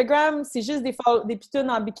disent Instagram, c'est juste des pitounes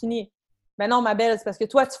en bikini. Mais non, ma belle, c'est parce que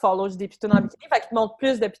toi, tu follows juste des pitounes en bikini. Fait qu'il te montre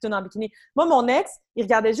plus de pitounes en bikini. Moi, mon ex, il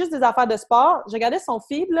regardait juste des affaires de sport. Je regardais son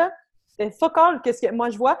feed, là. C'était fuck all qu'est-ce que moi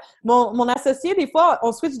je vois. Mon associé, des fois,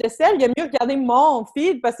 on switch de selle. Il a mieux regarder mon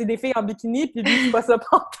feed parce que c'est des filles en bikini, puis lui, c'est pas ça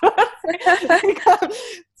pantoute. C'est comme, tu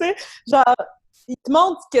sais, genre, il te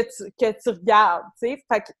montre que tu regardes, tu sais.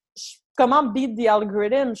 Fait que, comment beat the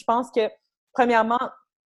algorithm? Je pense que, premièrement,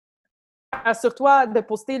 assure-toi de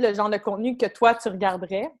poster le genre de contenu que toi, tu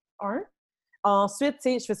regarderais, un. Ensuite, tu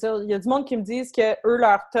sais, je fais ça, il y a du monde qui me disent que eux,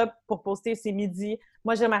 leur top pour poster, c'est midi.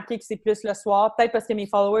 Moi, j'ai remarqué que c'est plus le soir, peut-être parce que mes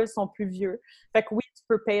followers sont plus vieux. Fait que oui, tu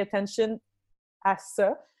peux pay attention à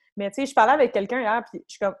ça. Mais tu sais, je parlais avec quelqu'un hier, puis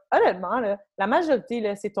je suis comme, honnêtement, là, la majorité,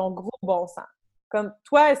 là, c'est ton gros bon sens. Comme,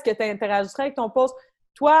 toi, est-ce que tu interagirais avec ton post?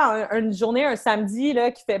 Toi, une journée, un samedi,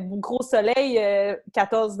 là, qui fait gros soleil,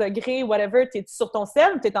 14 degrés, whatever, t'es-tu sur ton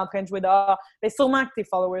cell ou t'es en train de jouer dehors? Bien, sûrement que tes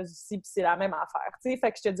followers aussi, puis c'est la même affaire, tu sais.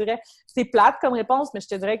 Fait que je te dirais, c'est plate comme réponse, mais je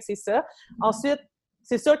te dirais que c'est ça. Ensuite,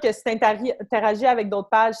 c'est sûr que si t'interagis avec d'autres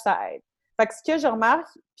pages, ça aide. Fait que ce que je remarque,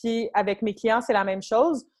 puis avec mes clients, c'est la même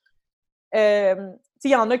chose. Tu sais,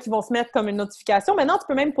 il y en a qui vont se mettre comme une notification. Maintenant, tu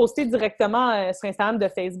peux même poster directement sur Instagram de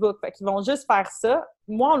Facebook. Fait qu'ils vont juste faire ça.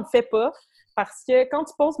 Moi, on le fait pas. Parce que quand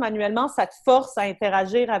tu postes manuellement, ça te force à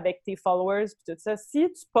interagir avec tes followers puis tout ça.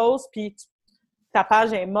 Si tu postes puis ta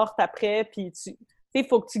page est morte après, puis il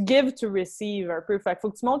faut que tu give to receive un peu. Fait qu'il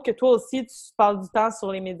faut que tu montres que toi aussi, tu passes du temps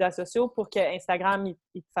sur les médias sociaux pour que Instagram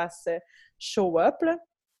il te fasse show up. Là.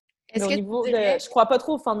 Est-ce que niveau je crois pas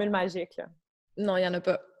trop aux formules magiques. Là. Non, il n'y en a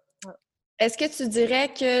pas. Ouais. Est-ce que tu dirais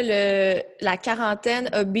que la quarantaine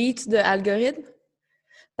a beat de algorithme?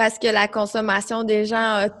 Parce que la consommation des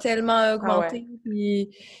gens a tellement augmenté. Puis,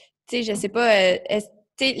 tu sais, je sais pas,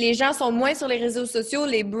 les gens sont moins sur les réseaux sociaux,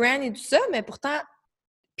 les brands et tout ça, mais pourtant,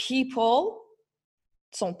 people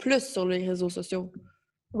sont plus sur les réseaux sociaux.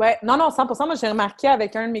 Ouais, non, 100%. Moi, j'ai remarqué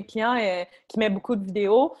avec un de mes clients qui met beaucoup de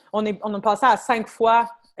vidéos, on a passé à 5 fois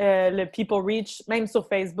le people reach, même sur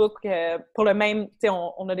Facebook, pour le même, tu sais,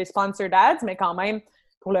 on a des sponsored ads, mais quand même,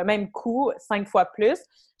 pour le même coût, 5 fois plus.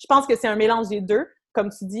 Je pense que c'est un mélange des deux. Comme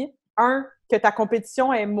tu dis, que ta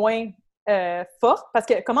compétition est moins forte. Parce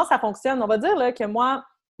que comment ça fonctionne? On va dire là, que moi,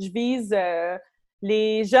 je vise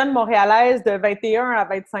les jeunes Montréalaises de 21 à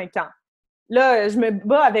 25 ans. Là, je me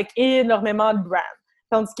bats avec énormément de brands.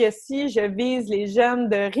 Tandis que si je vise les jeunes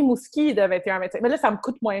de Rimouski de 21 à 25, mais là, ça me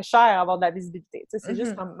coûte moins cher avoir de la visibilité. Tu sais, c'est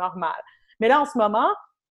juste comme normal. Mais là, en ce moment,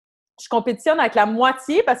 je compétitionne avec la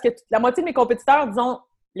moitié parce que la moitié de mes compétiteurs, disons,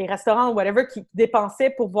 les restaurants ou whatever qui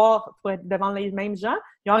dépensaient pour être devant les mêmes gens,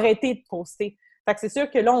 ils ont arrêté de poster. Fait que c'est sûr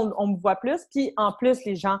que là, on me voit plus. Puis en plus,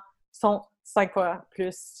 les gens sont 5 fois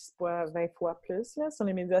plus, 6 fois, 20 fois plus là, sur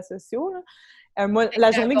les médias sociaux. Là. Moi,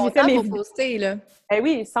 la journée que j'ai fait mes vidéos... poster, là. Eh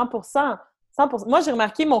oui, 100%. Moi, j'ai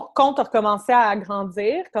remarqué mon compte a recommencé à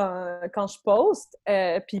grandir quand je poste.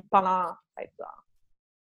 Puis pendant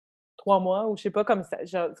 3 mois, ou je sais pas, comme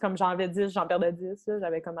j'en avais 10, j'en perdais 10, là,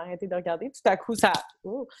 j'avais comme arrêté de regarder. Tout à coup, ça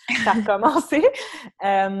a recommencé.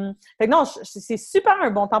 Fait que non, c'est super un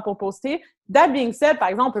bon temps pour poster. That being said, par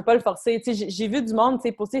exemple, on peut pas le forcer. J'ai vu du monde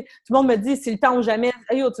poster. Tout le monde me dit, c'est le temps ou jamais.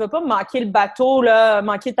 Hey, tu vas pas manquer le bateau, là,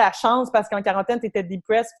 manquer ta chance parce qu'en quarantaine, tu étais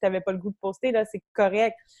depressed et tu n'avais pas le goût de poster. Là, c'est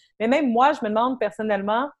correct. Mais même moi, je me demande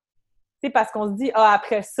personnellement, parce qu'on se dit,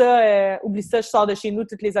 après ça, oublie ça, je sors de chez nous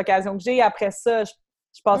toutes les occasions que j'ai. Après ça,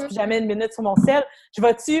 je passe plus jamais une minute sur mon cell. Je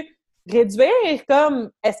vais-tu réduire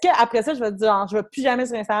comme... Est-ce qu'après ça, je vais te dire, je vais plus jamais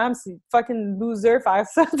sur Instagram, c'est fucking loser faire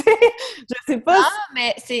ça? Je sais pas. Ah,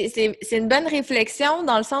 mais c'est une bonne réflexion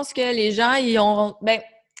dans le sens que les gens, ils ont... Ben,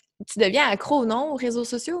 tu deviens accro, non, aux réseaux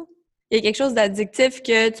sociaux? Il y a quelque chose d'addictif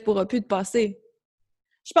que tu pourras plus te passer.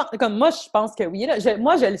 Je pense que oui. Là.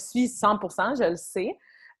 Moi, je le suis 100%, je le sais.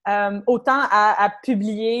 Autant à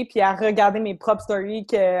publier puis à regarder mes propres stories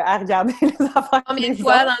qu'à regarder les affaires Combien de des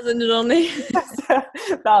fois autres. dans une journée?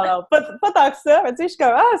 Non, pas tant que ça. Mais tu sais, je suis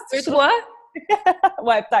comme, Deux, c'est trois?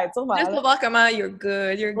 ouais, peut-être, sûrement. Juste Là. pour voir comment you're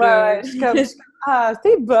good, you're Ouais, ouais, good.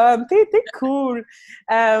 t'es bonne, t'es cool.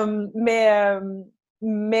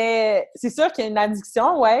 Mais c'est sûr qu'il y a une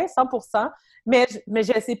addiction, ouais, 100%. Mais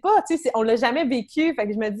je sais pas, tu sais, on l'a jamais vécu. Fait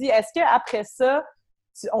que je me dis, est-ce qu'après ça,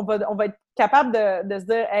 on va être capable de se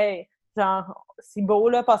dire, hey, genre, c'est beau,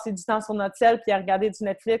 là, passer du temps sur notre ciel puis à regarder du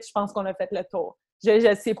Netflix, je pense qu'on a fait le tour.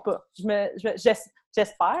 Je sais pas.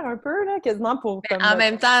 J'espère un peu, là, quasiment pour comme En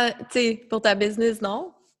même temps, tu sais, pour ta business,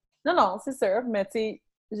 non? non, non, c'est sûr, mais tu sais,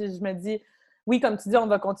 je me dis, oui, comme tu dis, on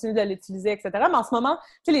va continuer de l'utiliser, etc. Mais en ce moment,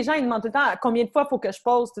 tu sais, les gens, ils demandent tout le temps combien de fois il faut que je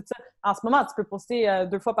poste, tout ça. En ce moment, tu peux poster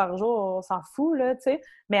 2 fois par jour, on s'en fout, là, tu sais.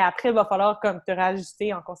 Mais après, il va falloir comme te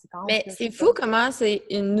réajuster en conséquence. Mais Là, c'est fou comment c'est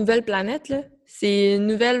une nouvelle planète, là. C'est une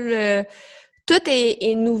nouvelle... tout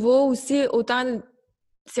est nouveau aussi, autant...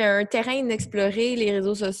 C'est un terrain inexploré, les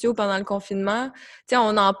réseaux sociaux, pendant le confinement. Tu sais,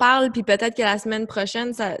 on en parle, puis peut-être que la semaine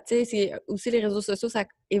prochaine, ça, tu sais, c'est aussi les réseaux sociaux, ça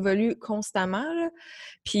évolue constamment, là.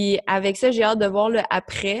 Puis avec ça, j'ai hâte de voir le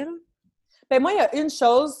après, là. Ben moi, il y a une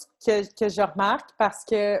chose que je remarque parce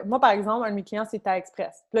que moi, par exemple, un de mes clients, c'était à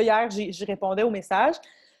Express. Puis là, hier, je répondais aux messages,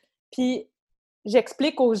 puis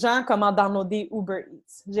j'explique aux gens comment downloader Uber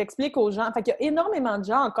Eats. J'explique aux gens. Fait qu'il y a énormément de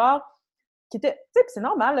gens encore qui étaient, tu sais, c'est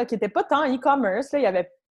normal, là, qui n'étaient pas tant e-commerce, là, il n'y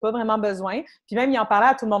avait pas vraiment besoin. Puis même, il en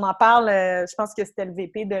parlait, tout le monde en parle. Je pense que c'était le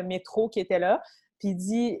VP de Métro qui était là. Puis il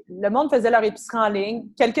dit, le monde faisait leur épicerie en ligne,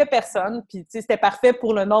 quelques personnes, puis tu sais, c'était parfait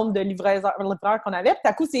pour le nombre de livreurs qu'on avait. Puis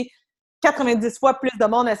à coup, c'est 90 fois plus de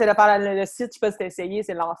monde essaie de faire le site. Je sais pas si t'as essayé,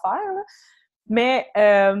 c'est l'enfer. Là. Mais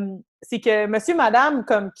c'est que monsieur, madame,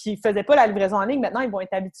 comme qui faisaient pas la livraison en ligne, maintenant, ils vont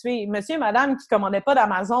être habitués. Monsieur et madame qui commandaient pas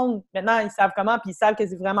d'Amazon, maintenant, ils savent comment, puis ils savent que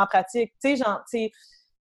c'est vraiment pratique. Tu sais, genre, tu sais,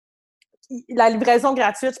 la livraison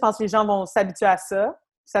gratuite, je pense que les gens vont s'habituer à ça.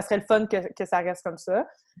 Ça serait le fun que ça reste comme ça.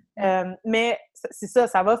 Mais c'est ça,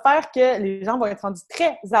 ça va faire que les gens vont être rendus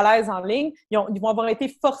très à l'aise en ligne. Ils vont avoir été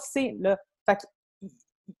forcés, là. Fait que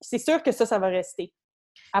c'est sûr que ça va rester,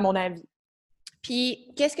 à mon avis.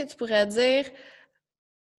 Puis, qu'est-ce que tu pourrais dire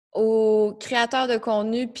aux créateurs de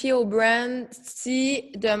contenu puis aux brands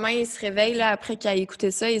si demain ils se réveillent, là, après qu'ils aient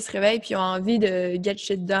écouté ça, ils se réveillent puis ils ont envie de get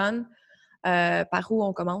shit done, par où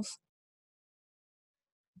on commence?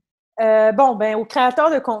 Aux créateurs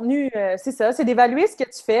de contenu, c'est ça, c'est d'évaluer ce que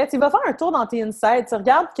tu fais. Tu vas faire un tour dans tes insights, tu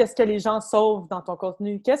regardes qu'est-ce que les gens sauvent dans ton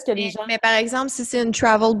contenu, qu'est-ce que les gens... Mais par exemple, si c'est une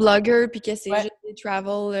travel blogger puis que c'est Ouais. juste des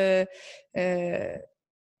travel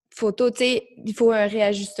photos, tu sais, il faut un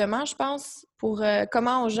réajustement, je pense, pour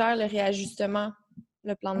comment on gère le réajustement,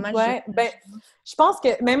 le plan de match. Ouais, je pense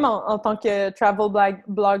que même en tant que travel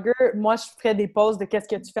blogger, moi, je ferais des posts de qu'est-ce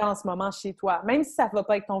que tu fais en ce moment chez toi. Même si ça ne va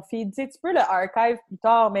pas avec ton feed, tu sais, tu peux le archive plus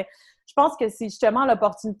tard, mais je pense que c'est justement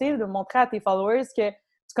l'opportunité de montrer à tes followers que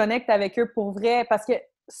tu connectes avec eux pour vrai. Parce que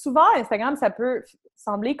souvent, Instagram, ça peut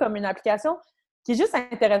sembler comme une application qui est juste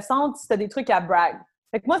intéressante si tu as des trucs à brag.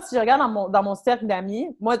 Fait que moi, si je regarde dans mon cercle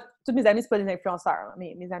d'amis, moi, tous mes amis, c'est pas des influenceurs, hein,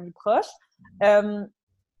 mes amis proches.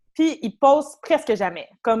 Puis, ils postent presque jamais,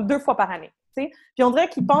 comme 2 fois par année. T'sais? Puis, on dirait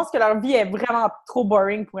qu'ils pensent que leur vie est vraiment trop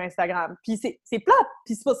boring pour Instagram. Puis, c'est plate.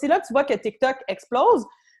 Puis, c'est là que tu vois que TikTok explose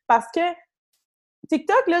parce que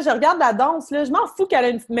TikTok, là, je regarde la danse, là, je m'en fous qu'elle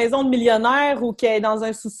ait une maison de millionnaire ou qu'elle est dans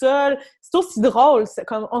un sous-sol. C'est aussi drôle.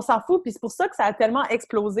 Comme, on s'en fout. Puis, c'est pour ça que ça a tellement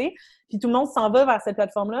explosé. Puis, tout le monde s'en va vers cette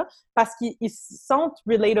plateforme-là parce qu'ils sont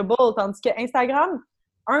relatable. Tandis que Instagram,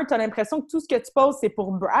 tu as l'impression que tout ce que tu poses, c'est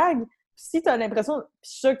pour brag. Si tu as l'impression, puis je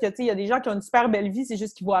suis sûre que il y a des gens qui ont une super belle vie, c'est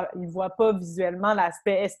juste qu'ils voient pas visuellement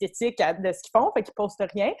l'aspect esthétique de ce qu'ils font, fait qu'ils postent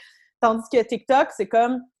rien. Tandis que TikTok, c'est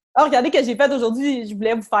comme oh, regardez ce que j'ai fait aujourd'hui, je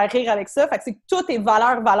voulais vous faire rire avec ça. Fait que c'est que tout est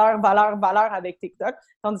valeur, valeur, valeur, valeur avec TikTok.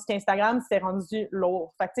 Tandis qu'Instagram, c'est rendu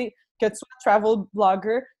lourd. Fait que tu sais, que tu sois travel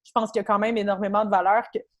blogger, je pense qu'il y a quand même énormément de valeur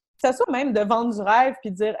que ça soit même de vendre du rêve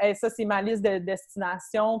puis de dire hey, ça, c'est ma liste de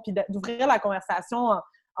destinations, puis d'ouvrir la conversation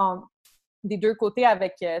en des deux côtés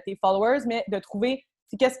avec tes followers, mais de trouver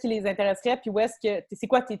qu'est-ce qui les intéresserait, puis où est-ce que c'est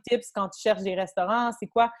quoi tes tips quand tu cherches des restaurants, c'est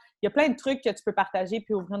quoi... Il y a plein de trucs que tu peux partager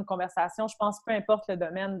puis ouvrir une conversation. Je pense peu importe le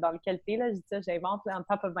domaine dans lequel tu es, là, je dis ça, j'invente là, on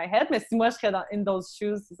top of my head, mais si moi je serais in those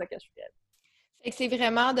shoes, c'est ça que je ferais. Fait que c'est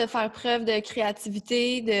vraiment de faire preuve de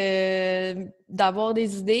créativité, d'avoir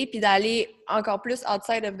des idées, puis d'aller encore plus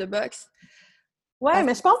outside of the box. Ouais,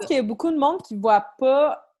 mais je pense qu'il y a beaucoup de monde qui ne voit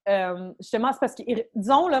pas... justement, c'est parce que,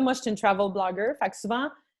 disons, là, moi, je suis une travel blogger. Fait que souvent,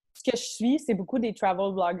 ce que je suis, c'est beaucoup des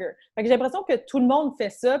travel bloggers. Fait que j'ai l'impression que tout le monde fait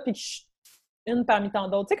ça, puis que une parmi tant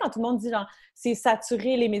d'autres. Tu sais, quand tout le monde dit, genre, c'est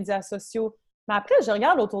saturé les médias sociaux. Mais après, je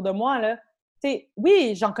regarde autour de moi, là, tu sais,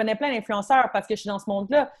 oui, j'en connais plein d'influenceurs parce que je suis dans ce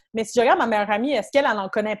monde-là, mais si je regarde ma meilleure amie, est-ce qu'elle en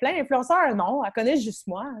connaît plein d'influenceurs? Non, elle connaît juste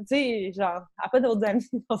moi. Tu sais, genre, elle n'a pas d'autres amis.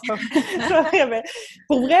 Mais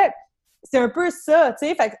pour vrai, c'est un peu ça, tu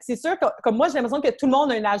sais. Fait que c'est sûr que, comme moi, j'ai l'impression que tout le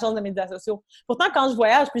monde a une agence de médias sociaux. Pourtant, quand je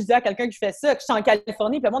voyage, puis je dis à quelqu'un que je fais ça, que je suis en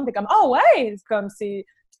Californie, puis le monde était comme « Ah ouais! »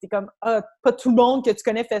 C'est comme « Ah, pas tout le monde que tu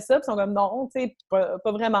connais fait ça. » Puis ils sont comme « Non, tu sais,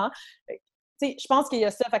 pas vraiment. » Tu sais, je pense qu'il y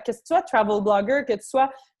a ça. Fait que si tu sois travel blogger, que tu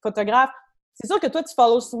sois photographe, c'est sûr que toi, tu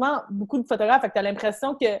follows souvent beaucoup de photographes, fait que tu as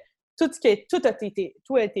l'impression que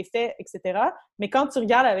tout a été fait, etc. Mais quand tu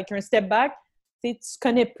regardes avec un step back, tu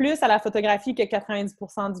connais plus à la photographie que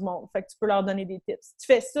 90% du monde. Fait que tu peux leur donner des tips. Tu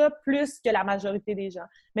fais ça plus que la majorité des gens.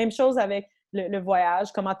 Même chose avec le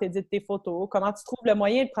voyage, comment tu édites tes photos, comment tu trouves le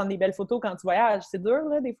moyen de prendre des belles photos quand tu voyages. C'est dur,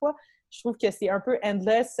 là, des fois. Je trouve que c'est un peu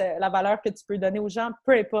endless, la valeur que tu peux donner aux gens,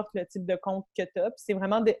 peu importe le type de compte que tu as. Puis c'est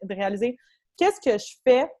vraiment de réaliser qu'est-ce que je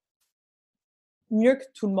fais mieux que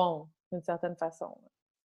tout le monde, d'une certaine façon.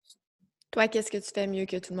 Toi, qu'est-ce que tu fais mieux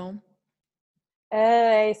que tout le monde?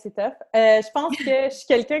 C'est tough. Je pense que je suis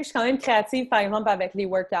quelqu'un que je suis quand même créative, par exemple, avec les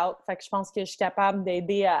workouts. Fait que je pense que je suis capable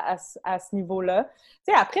d'aider à ce niveau-là.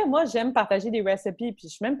 Tu sais, après, moi, j'aime partager des recipes, puis je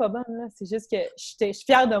suis même pas bonne, là. C'est juste que je suis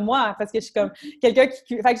fière de moi, parce que je suis comme quelqu'un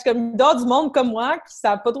qui... Fait que je suis comme dehors du monde comme moi, qui ne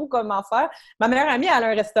savent pas trop comment faire. Ma meilleure amie, elle a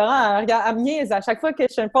un restaurant, elle me niaise. À chaque fois que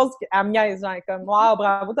je fais une pause, elle me niaise, genre, comme « Wow,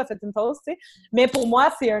 bravo, t'as fait une pause », tu sais. Mais pour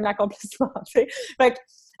moi, c'est un accomplissement, tu sais. Fait que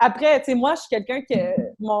après, tu sais, moi, je suis quelqu'un que...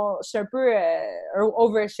 je suis un peu un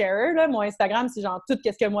oversharer, là. Mon Instagram, c'est genre tout ce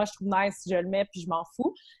que moi, je trouve nice, je le mets, puis je m'en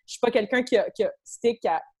fous. Je suis pas quelqu'un qui a stick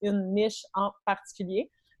à une niche en particulier.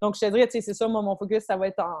 Donc, je te dirais, tu sais, c'est ça, moi, mon focus, ça va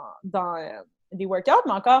être dans des workouts,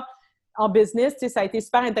 mais encore en business, tu sais, ça a été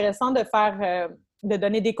super intéressant de faire... de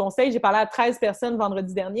donner des conseils. J'ai parlé à 13 personnes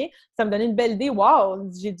vendredi dernier. Ça me donnait une belle idée. Wow!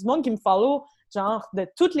 J'ai du monde qui me follow, genre, de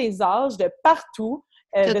tous les âges, de partout,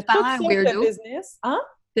 de toutes sortes de business. Hein?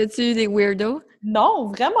 T'as-tu des weirdos? Non,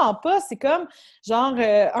 vraiment pas. C'est comme, genre,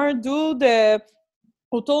 un dude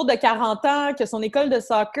autour de 40 ans, que son école de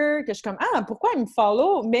soccer, que je suis comme, ah, pourquoi il me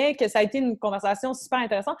follow? Mais que ça a été une conversation super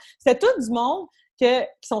intéressante. C'était tout du monde qui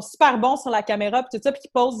sont super bons sur la caméra, puis tout ça, puis qui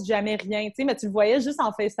posent jamais rien, tu sais, mais tu le voyais juste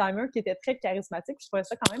en FaceTimer, qui était très charismatique, puis je trouvais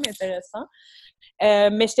ça quand même intéressant.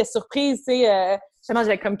 Mais j'étais surprise, tu sais, justement,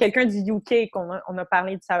 j'avais comme quelqu'un du UK on a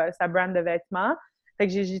parlé de sa brand de vêtements, fait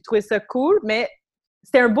que j'ai trouvé ça cool, mais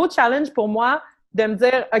c'était un beau challenge pour moi de me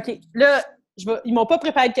dire, OK, là, ils m'ont pas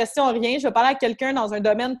préparé de questions, rien. Je vais parler à quelqu'un dans un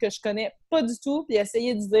domaine que je connais pas du tout, puis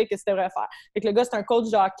essayer de dire que c'était vrai à faire. Fait que le gars, c'est un coach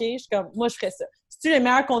de hockey. Je suis comme, moi, je ferais ça. C'est-tu les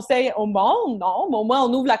meilleurs conseils au monde? Non. Mais au moins,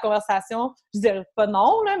 on ouvre la conversation. Je dirais pas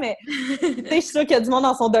non, là, mais tu sais, je suis sûre qu'il y a du monde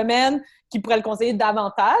dans son domaine qui pourrait le conseiller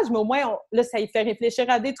davantage, mais au moins, là, ça y fait réfléchir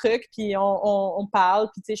à des trucs, puis on parle,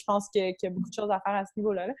 puis tu sais, je pense qu'il y a beaucoup de choses à faire à ce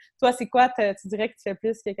niveau-là. Là. Toi, c'est quoi? Tu dirais que tu fais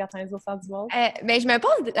plus que 90% du monde? Ben, je me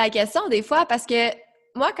pose la question des fois parce que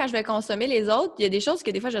moi, quand je vais consommer les autres, il y a des choses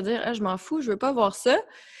que des fois, je vais dire ah, « je m'en fous, je veux pas voir ça ».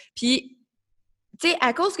 Puis, tu sais,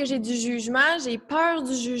 à cause que j'ai du jugement, j'ai peur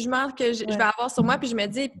du jugement que je vais avoir sur moi, puis je me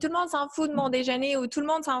dis « tout le monde s'en fout de mon déjeuner » ou « tout le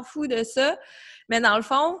monde s'en fout de ça ». Mais dans le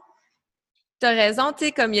fond, t'as raison, tu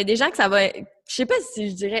sais, comme il y a des gens que ça va... Je sais pas si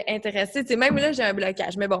je dirais intéresser. Tu sais, même là, j'ai un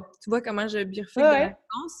blocage. Mais bon, tu vois comment je bifurque de la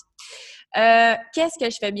réponse. Qu'est-ce que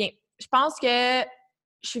je fais bien? Je pense que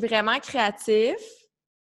je suis vraiment créatif,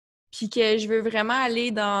 puis que je veux vraiment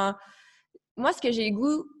aller dans... Moi, ce que j'ai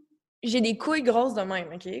goût... J'ai des couilles grosses de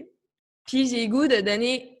même, OK? Puis j'ai goût de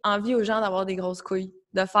donner envie aux gens d'avoir des grosses couilles,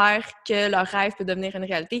 de faire que leur rêve peut devenir une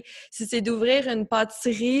réalité. Si c'est d'ouvrir une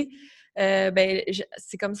pâtisserie...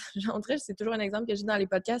 c'est comme ça, c'est toujours un exemple que j'ai dans les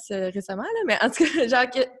podcasts récemment, là, mais en tout cas, genre,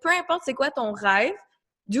 peu importe c'est quoi ton rêve,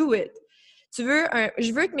 do it.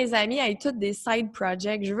 Je veux que mes amis aient toutes des side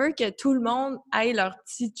projects, je veux que tout le monde ait leurs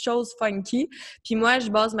petites choses funky, puis moi, je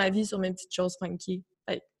base ma vie sur mes petites choses funky.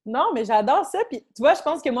 Hey. Non, mais j'adore ça, puis tu vois, je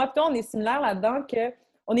pense que moi et toi, on est similaires là-dedans, que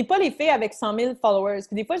on n'est pas les filles avec 100 000 followers.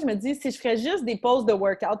 Puis des fois, je me dis, si je ferais juste des posts de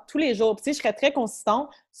workout tous les jours, puis tu sais, je serais très consistante,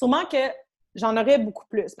 sûrement que j'en aurais beaucoup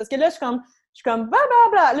plus. Parce que là, je suis comme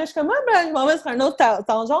blablabla. Là, je suis comme blablabla, je m'en vais sur un autre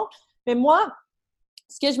tangente. Mais moi,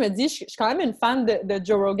 ce que je me dis, je suis quand même une fan de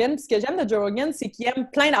Joe Rogan. Puis ce que j'aime de Joe Rogan, c'est qu'il aime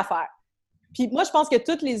plein d'affaires. Puis moi, je pense que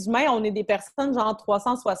tous les humains, on est des personnes genre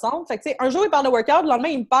 360. Fait que, tu sais, un jour, il parle de workout, le lendemain,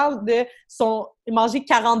 il me parle de manger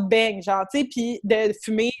 40 beignes, genre, tu sais, puis de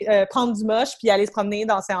fumer, prendre du moche, puis aller se promener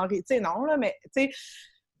dans Saint-Henri. Tu sais, non, là, mais, tu sais,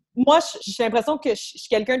 moi, j'ai l'impression que je suis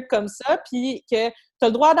quelqu'un de comme ça, puis que t'as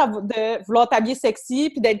le droit de vouloir t'habiller sexy,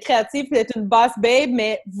 puis d'être créative, puis d'être une boss babe,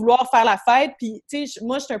 mais vouloir faire la fête. Puis, tu sais,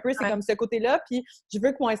 moi, je suis un peu, c'est comme ce côté-là. Puis, je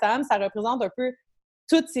veux que mon Instagram, ça représente un peu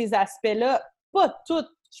tous ces aspects-là. Pas toutes,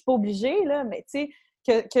 je suis pas obligée, là, mais tu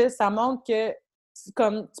sais, que ça montre que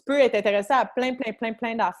comme tu peux être intéressé à plein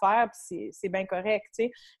d'affaires, puis c'est bien correct, tu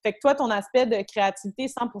sais. Fait que toi, ton aspect de créativité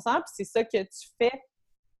 100%, puis c'est ça que tu fais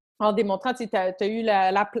en démontrant, tu sais, t'as eu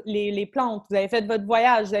les plantes, vous avez fait votre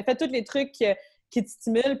voyage, vous avez fait tous les trucs qui te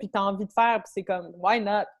stimulent, puis t'as envie de faire, puis c'est comme, why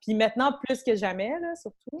not? Puis maintenant, plus que jamais, là,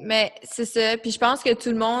 surtout. Mais c'est ça. Puis je pense que tout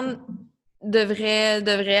le monde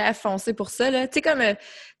devrait foncer pour ça, là. Tu sais, comme, tu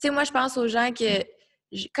sais, moi, je pense aux gens que,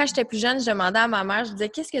 quand j'étais plus jeune, je demandais à ma mère, je disais,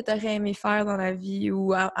 qu'est-ce que tu aurais aimé faire dans la vie,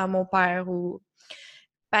 ou à mon père, ou...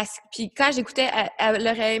 Puis quand j'écoutais, elle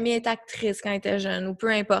aurait aimé être actrice quand elle était jeune, ou peu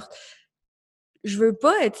importe. Je veux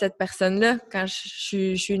pas être cette personne-là quand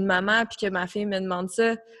je suis une maman puis que ma fille me demande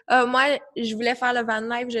ça. Ah, moi, je voulais faire le van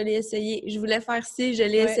life, je l'ai essayé. Je voulais faire ci, je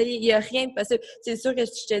l'ai essayé. Il y a rien de possible. C'est sûr que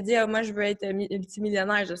si je te dis, ah, moi, je veux être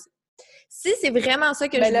multimillionnaire, je sais. Si c'est vraiment ça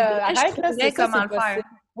que je voudrais, arrête, je trouverais comment le faire.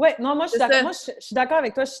 Oui, non, moi, je suis d'accord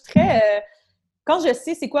avec toi. Je suis très... quand je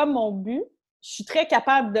sais c'est quoi mon but, je suis très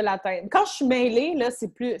capable de l'atteindre. Quand je suis mêlée, là, c'est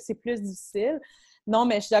plus difficile. Non,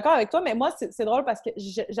 mais je suis d'accord avec toi, mais moi, c'est drôle parce que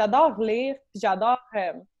j'adore lire, puis j'adore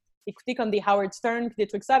écouter comme des Howard Stern, puis des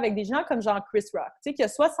trucs ça, avec des gens comme genre Chris Rock, tu sais, qui a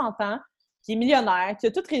 60 ans, qui est millionnaire, qui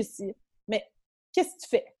a tout réussi. Mais qu'est-ce que tu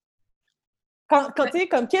fais? Quand tu sais,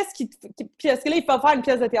 comme, qu'est-ce qui... Puis est-ce que là, il faut faire une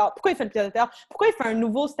pièce de théâtre? Pourquoi il fait une pièce de théâtre? Pourquoi il fait un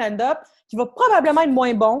nouveau stand-up qui va probablement être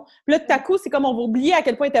moins bon? Puis là, tout à coup, c'est comme on va oublier à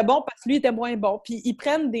quel point il était bon parce que lui était moins bon. Puis ils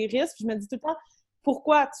prennent des risques, puis je me dis tout le temps,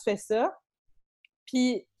 pourquoi tu fais ça?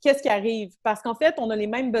 Puis, qu'est-ce qui arrive? Parce qu'en fait, on a les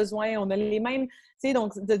mêmes besoins, on a les mêmes, tu sais,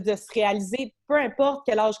 donc de se réaliser, peu importe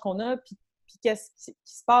quel âge qu'on a, puis qu'est-ce qui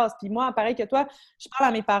se passe. Puis moi, pareil que toi, je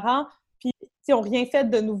parle à mes parents, puis, tu sais, ils n'ont rien fait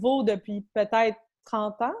de nouveau depuis peut-être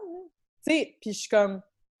 30 ans, tu sais, puis je suis comme...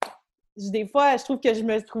 Des fois, je trouve que je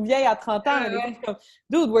me trouve vieille à 30 ans. Des fois, je suis comme,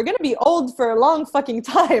 dude, we're gonna be old for a long fucking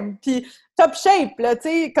time. Puis, top shape, là, tu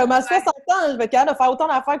sais, comme à 60 ans, je vais être capable de faire autant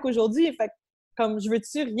d'affaires qu'aujourd'hui. Fait comme, je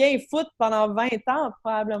veux-tu rien foutre pendant 20 ans?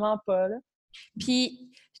 Probablement pas, là.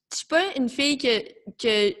 Puis, je suis pas une fille que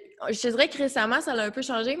je te dirais que récemment, ça a un peu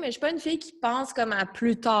changé, mais je suis pas une fille qui pense comme à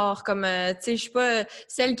plus tard, comme, tu sais, je suis pas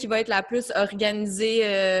celle qui va être la plus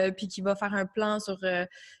organisée puis qui va faire un plan sur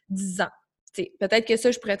 10 ans. T'sais, peut-être que ça,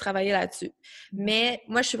 je pourrais travailler là-dessus. Mais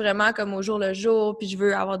moi, je suis vraiment comme au jour le jour, puis je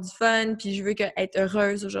veux avoir du fun, puis je veux être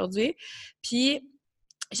heureuse aujourd'hui. Puis,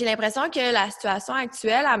 j'ai l'impression que la situation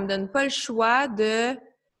actuelle, elle me donne pas le choix de,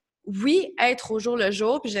 oui, être au jour le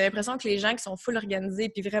jour, puis j'ai l'impression que les gens qui sont full organisés,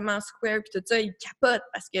 puis vraiment square, puis tout ça, ils capotent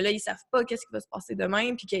parce que là, ils savent pas qu'est-ce qui va se passer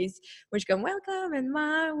demain, puis moi, je suis comme « Welcome in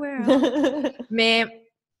my world ». Mais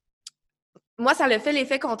moi, ça le fait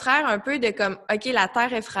l'effet contraire un peu de comme « OK, la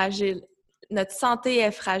Terre est fragile. Notre santé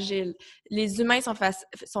est fragile. Les humains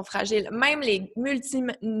sont fragiles. Même les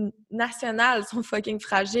multinationales sont fucking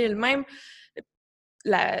fragiles. Même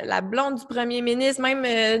la blonde du premier ministre, même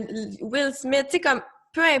Will Smith, tu sais, comme,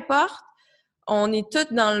 peu importe, on est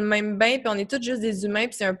tous dans le même bain, puis on est tous juste des humains,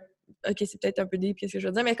 puis c'est un... OK, c'est peut-être un peu deep, qu'est-ce que je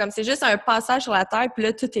veux dire, mais comme c'est juste un passage sur la Terre, puis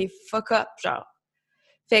là, tout est fuck up, genre.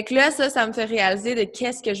 Fait que là, ça me fait réaliser de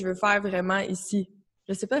qu'est-ce que je veux faire vraiment ici.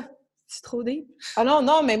 Je sais pas, c'est trop deep. Ah non,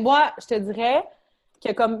 non, mais moi, je te dirais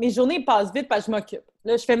que comme mes journées passent vite parce que je m'occupe.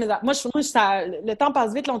 Là, je fais mes... le temps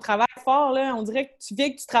passe vite, là, on travaille fort, là. On dirait que tu viens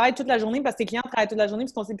que tu travailles toute la journée parce que tes clients travaillent toute la journée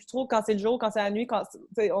parce qu'on sait plus trop quand c'est le jour, quand c'est la nuit, quand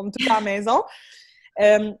on est tous à la maison. Puis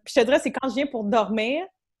je te dirais, c'est quand je viens pour dormir,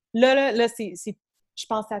 là c'est je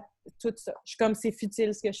pense à tout ça. Je suis comme, c'est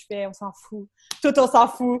futile ce que je fais, on s'en fout. Tout, on s'en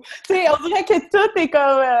fout. Tu sais, on dirait que tout est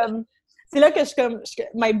comme... c'est là que je suis comme...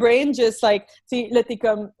 my brain just like... Tu sais, là, t'es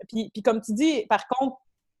comme... Puis comme tu dis, par contre,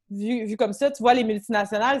 vu comme ça, tu vois, les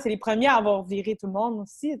multinationales, c'est les premiers à avoir viré tout le monde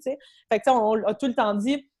aussi, tu sais. Fait que, tu sais, on a tout le temps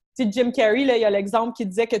dit... Tu sais, Jim Carrey, là, il y a l'exemple qui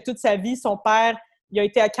disait que toute sa vie, son père, il a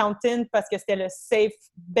été accountant parce que c'était le safe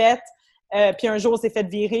bet. Puis un jour, s'est fait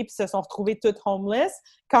virer, puis se sont retrouvés tous homeless,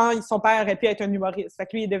 quand son père aurait pu être un humoriste. Fait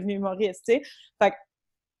que lui, il est devenu humoriste, tu sais. Fait que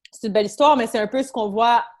c'est une belle histoire, mais c'est un peu ce qu'on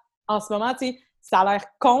voit en ce moment, tu sais. Ça a l'air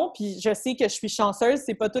con, puis je sais que je suis chanceuse,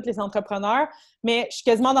 c'est pas tous les entrepreneurs, mais je suis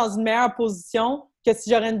quasiment dans une meilleure position que si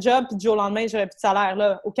j'aurais un job, puis du jour au lendemain, j'aurais plus de salaire.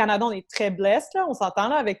 Là, au Canada, on est très blessed, là, on s'entend,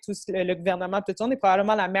 là, avec tout le gouvernement, tout ça. On est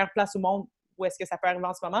probablement la meilleure place au monde où est-ce que ça peut arriver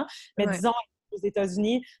en ce moment. Mais disons, aux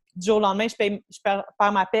États-Unis, du jour au lendemain, je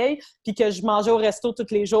perds ma paye, puis que je mangeais au resto tous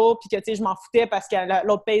les jours, puis que, tu sais, je m'en foutais parce que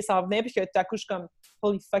l'autre paye s'en venait, puis que tout à coup, je suis comme «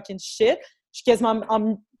 holy fucking shit ». Je suis quasiment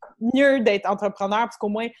mieux d'être entrepreneur, parce qu'au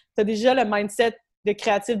moins, tu as déjà le mindset de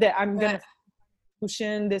créatif de « I'm gonna push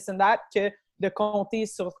in, this and that », que de compter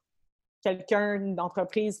sur quelqu'un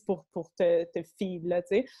d'entreprise pour te feed, là, tu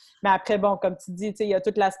sais. Mais après, bon, comme tu dis, tu sais, il y a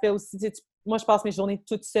tout l'aspect aussi, tu sais, moi, je passe mes journées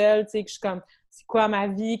toute seule, tu sais, que je suis comme, c'est quoi ma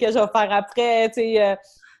vie, que je vais faire après, tu sais.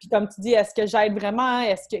 Puis comme tu dis, est-ce que j'aide vraiment?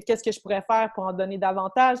 Qu'est-ce que je pourrais faire pour en donner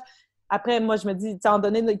davantage? Après, moi, je me dis, tu sais, en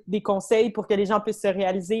donner des conseils pour que les gens puissent se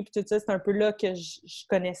réaliser, puis tout ça, c'est un peu là que je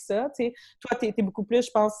connais ça, tu sais. Toi, t'es beaucoup plus,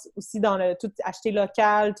 je pense, aussi dans le tout acheter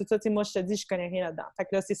local, tout ça, tu sais, moi, je te dis, je connais rien là-dedans. Fait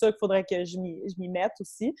que là, c'est sûr qu'il faudrait que je m'y mette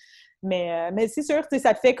aussi. Mais c'est sûr, tu sais,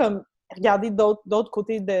 ça te fait comme regarder d'autres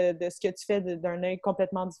côtés de ce que tu fais d'un œil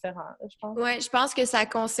complètement différent, là, je pense. Oui, je pense que ça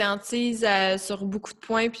conscientise sur beaucoup de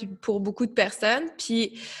points puis pour beaucoup de personnes.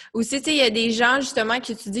 Puis aussi, tu sais, il y a des gens, justement,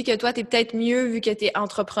 que tu dis que toi, t'es peut-être mieux vu que t'es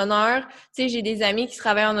entrepreneur. Tu sais, j'ai des amis qui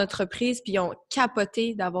travaillent en entreprise puis ils ont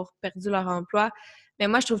capoté d'avoir perdu leur emploi. Mais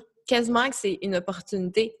moi, je trouve quasiment que c'est une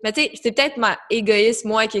opportunité. Mais tu sais, c'est peut-être ma égoïsme,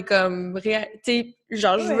 moi, qui est comme, tu sais,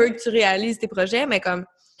 genre, je veux que tu réalises tes projets, mais comme,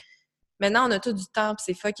 maintenant, on a tout du temps puis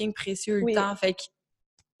c'est fucking précieux, le temps. Fait que,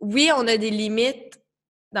 oui, on a des limites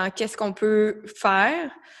dans qu'est-ce qu'on peut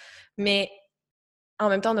faire, mais en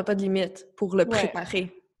même temps, on n'a pas de limite pour le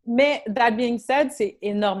préparer. Mais, that being said, c'est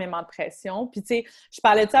énormément de pression. Puis, tu sais, je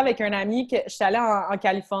parlais de ça avec un ami que je suis allée en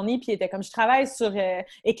Californie, puis il était comme, je travaille sur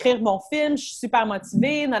écrire mon film, je suis super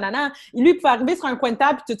motivée, nanana. Lui, il pouvait arriver sur un coin de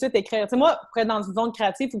table puis tout de suite écrire. Tu sais, moi, pour être dans une zone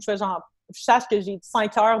créative, il faut que je fasse genre, je sache que j'ai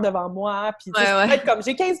 5 heures devant moi, puis tu sais, je peux être comme,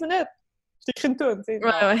 j'ai 15 minutes, je t'écris une toune, tu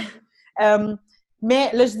sais. Mais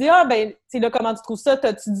là, je dis, ben, tu sais, là, comment tu trouves ça?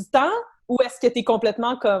 T'as-tu du temps? Ou est-ce que t'es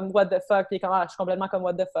complètement comme what the fuck? Puis comme, je suis complètement comme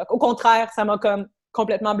what the fuck. Au contraire, ça m'a comme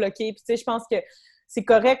complètement bloquée. Puis tu sais, je pense que c'est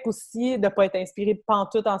correct aussi de pas être inspiré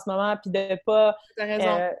pantoute en ce moment, puis de pas... T'as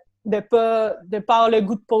raison. De pas avoir le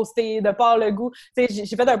goût de poster, de pas avoir le goût... Tu sais,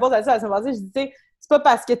 j'ai fait un post là-dessus la semaine passée, je dis, tu sais, c'est pas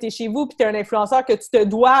parce que t'es chez vous puis t'es un influenceur que tu te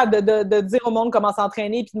dois de dire au monde comment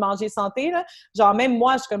s'entraîner puis de manger santé, là. Genre, même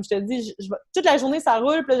moi, comme je te dis, toute la journée, ça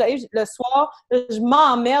roule, puis là, j'arrive le soir, là, je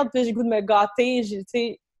m'emmerde, puis là, j'ai le goût de me gâter, tu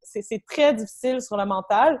sais, c'est très difficile sur le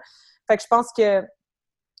mental. Fait que je pense que, tu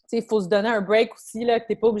sais, il faut se donner un break aussi, là, que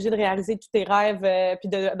t'es pas obligé de réaliser tous tes rêves, puis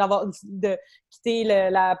de quitter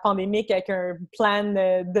la pandémique avec un plan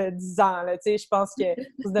de 10 ans, là, tu sais, je pense qu'il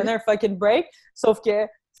faut se donner un fucking break. Sauf que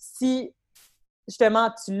si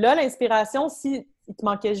justement, tu l'as l'inspiration, si il te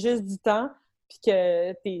manquait juste du temps, puis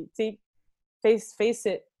que t'es, tu sais, face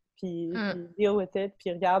it, puis deal with it,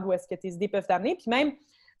 puis regarde où est-ce que tes idées peuvent t'amener. Puis même, tu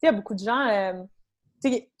sais, il y a beaucoup de gens,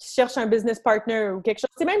 tu sais, qui cherchent un business partner ou quelque chose.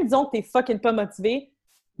 Tu sais, même, disons que t'es fucking pas motivé,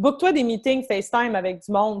 book-toi des meetings FaceTime avec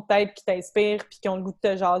du monde, peut-être, qui t'inspire, puis qui ont le goût de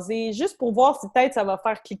te jaser, juste pour voir si peut-être ça va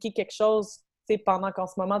faire cliquer quelque chose, tu sais, pendant qu'en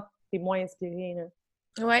ce moment, t'es moins inspiré,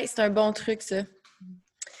 là. Ouais, c'est un bon truc, ça.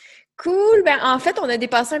 Cool! Ben, en fait, on a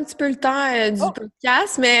dépassé un petit peu le temps du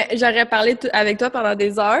podcast, mais j'aurais parlé avec toi pendant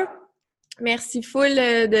des heures. Merci full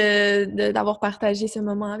d'avoir partagé ce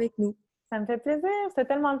moment avec nous. Ça me fait plaisir, c'était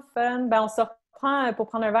tellement le fun. Ben, on se reprend pour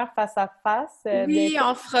prendre un verre face à face. Oui,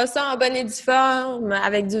 on fera ça en bonne et due forme,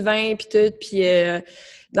 avec du vin puis tout, puis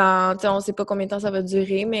on sait pas combien de temps ça va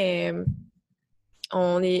durer, mais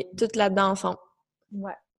on est toutes là-dedans ensemble.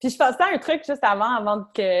 Ouais. Puis je pensais à un truc juste avant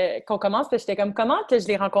qu'on commence, puis j'étais comme, comment que je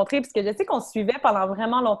l'ai rencontré? Parce que je sais qu'on se suivait pendant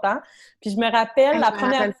vraiment longtemps. Puis je me rappelle, la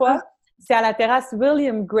première fois, c'est à la terrasse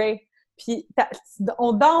William Gray. Puis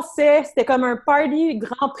on dansait, c'était comme un party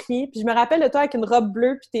Grand Prix. Puis je me rappelle de toi avec une robe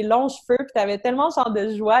bleue, puis tes longs cheveux, puis t'avais tellement genre de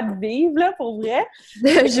joie de vivre, là, pour vrai.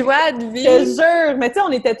 De joie de vivre! Je te jure! Mais tu sais,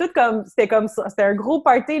 on était toutes comme, c'était un gros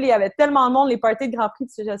party, là, il y avait tellement de monde, les parties de Grand Prix,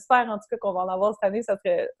 puis j'espère en tout cas qu'on va en avoir cette année,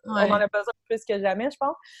 on en a besoin plus que jamais, je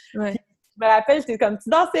pense. Ouais. Puis, je me rappelle, j'étais comme, tu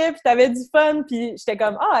dansais, puis t'avais du fun, puis j'étais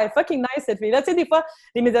comme, elle est fucking nice, cette fille-là. Tu sais, des fois,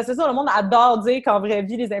 les médias sociaux, le monde adore dire qu'en vraie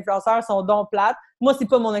vie, les influenceurs sont donc plates. Moi, c'est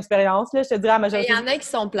pas mon expérience, là. Je te dirais à la majorité. Il y en a qui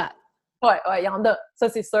sont plates. Ouais, il y en a. Ça,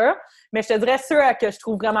 c'est sûr. Mais je te dirais, ceux que je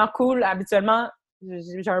trouve vraiment cool, habituellement,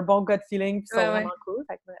 j'ai un bon gut feeling, puis ils sont vraiment cool.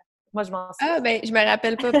 Fait que, moi, je m'en suis. Ah, ben, je me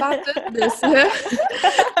rappelle pas tout de ça.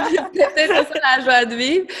 C'est peut-être ça la joie de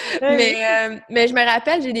vivre. Mais je me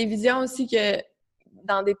rappelle, j'ai des visions aussi que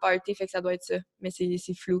dans des parties, fait que ça doit être ça. Mais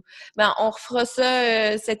c'est flou. Ben, on refera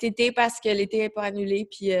ça cet été parce que l'été n'est pas annulé.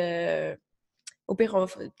 Puis au pire,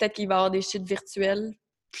 peut-être qu'il va y avoir des shit virtuels.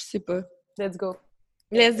 Je sais pas. Let's go.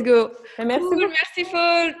 Let's go. Merci. Cool, merci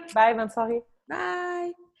full. Bye, bonne soirée.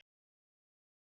 Bye.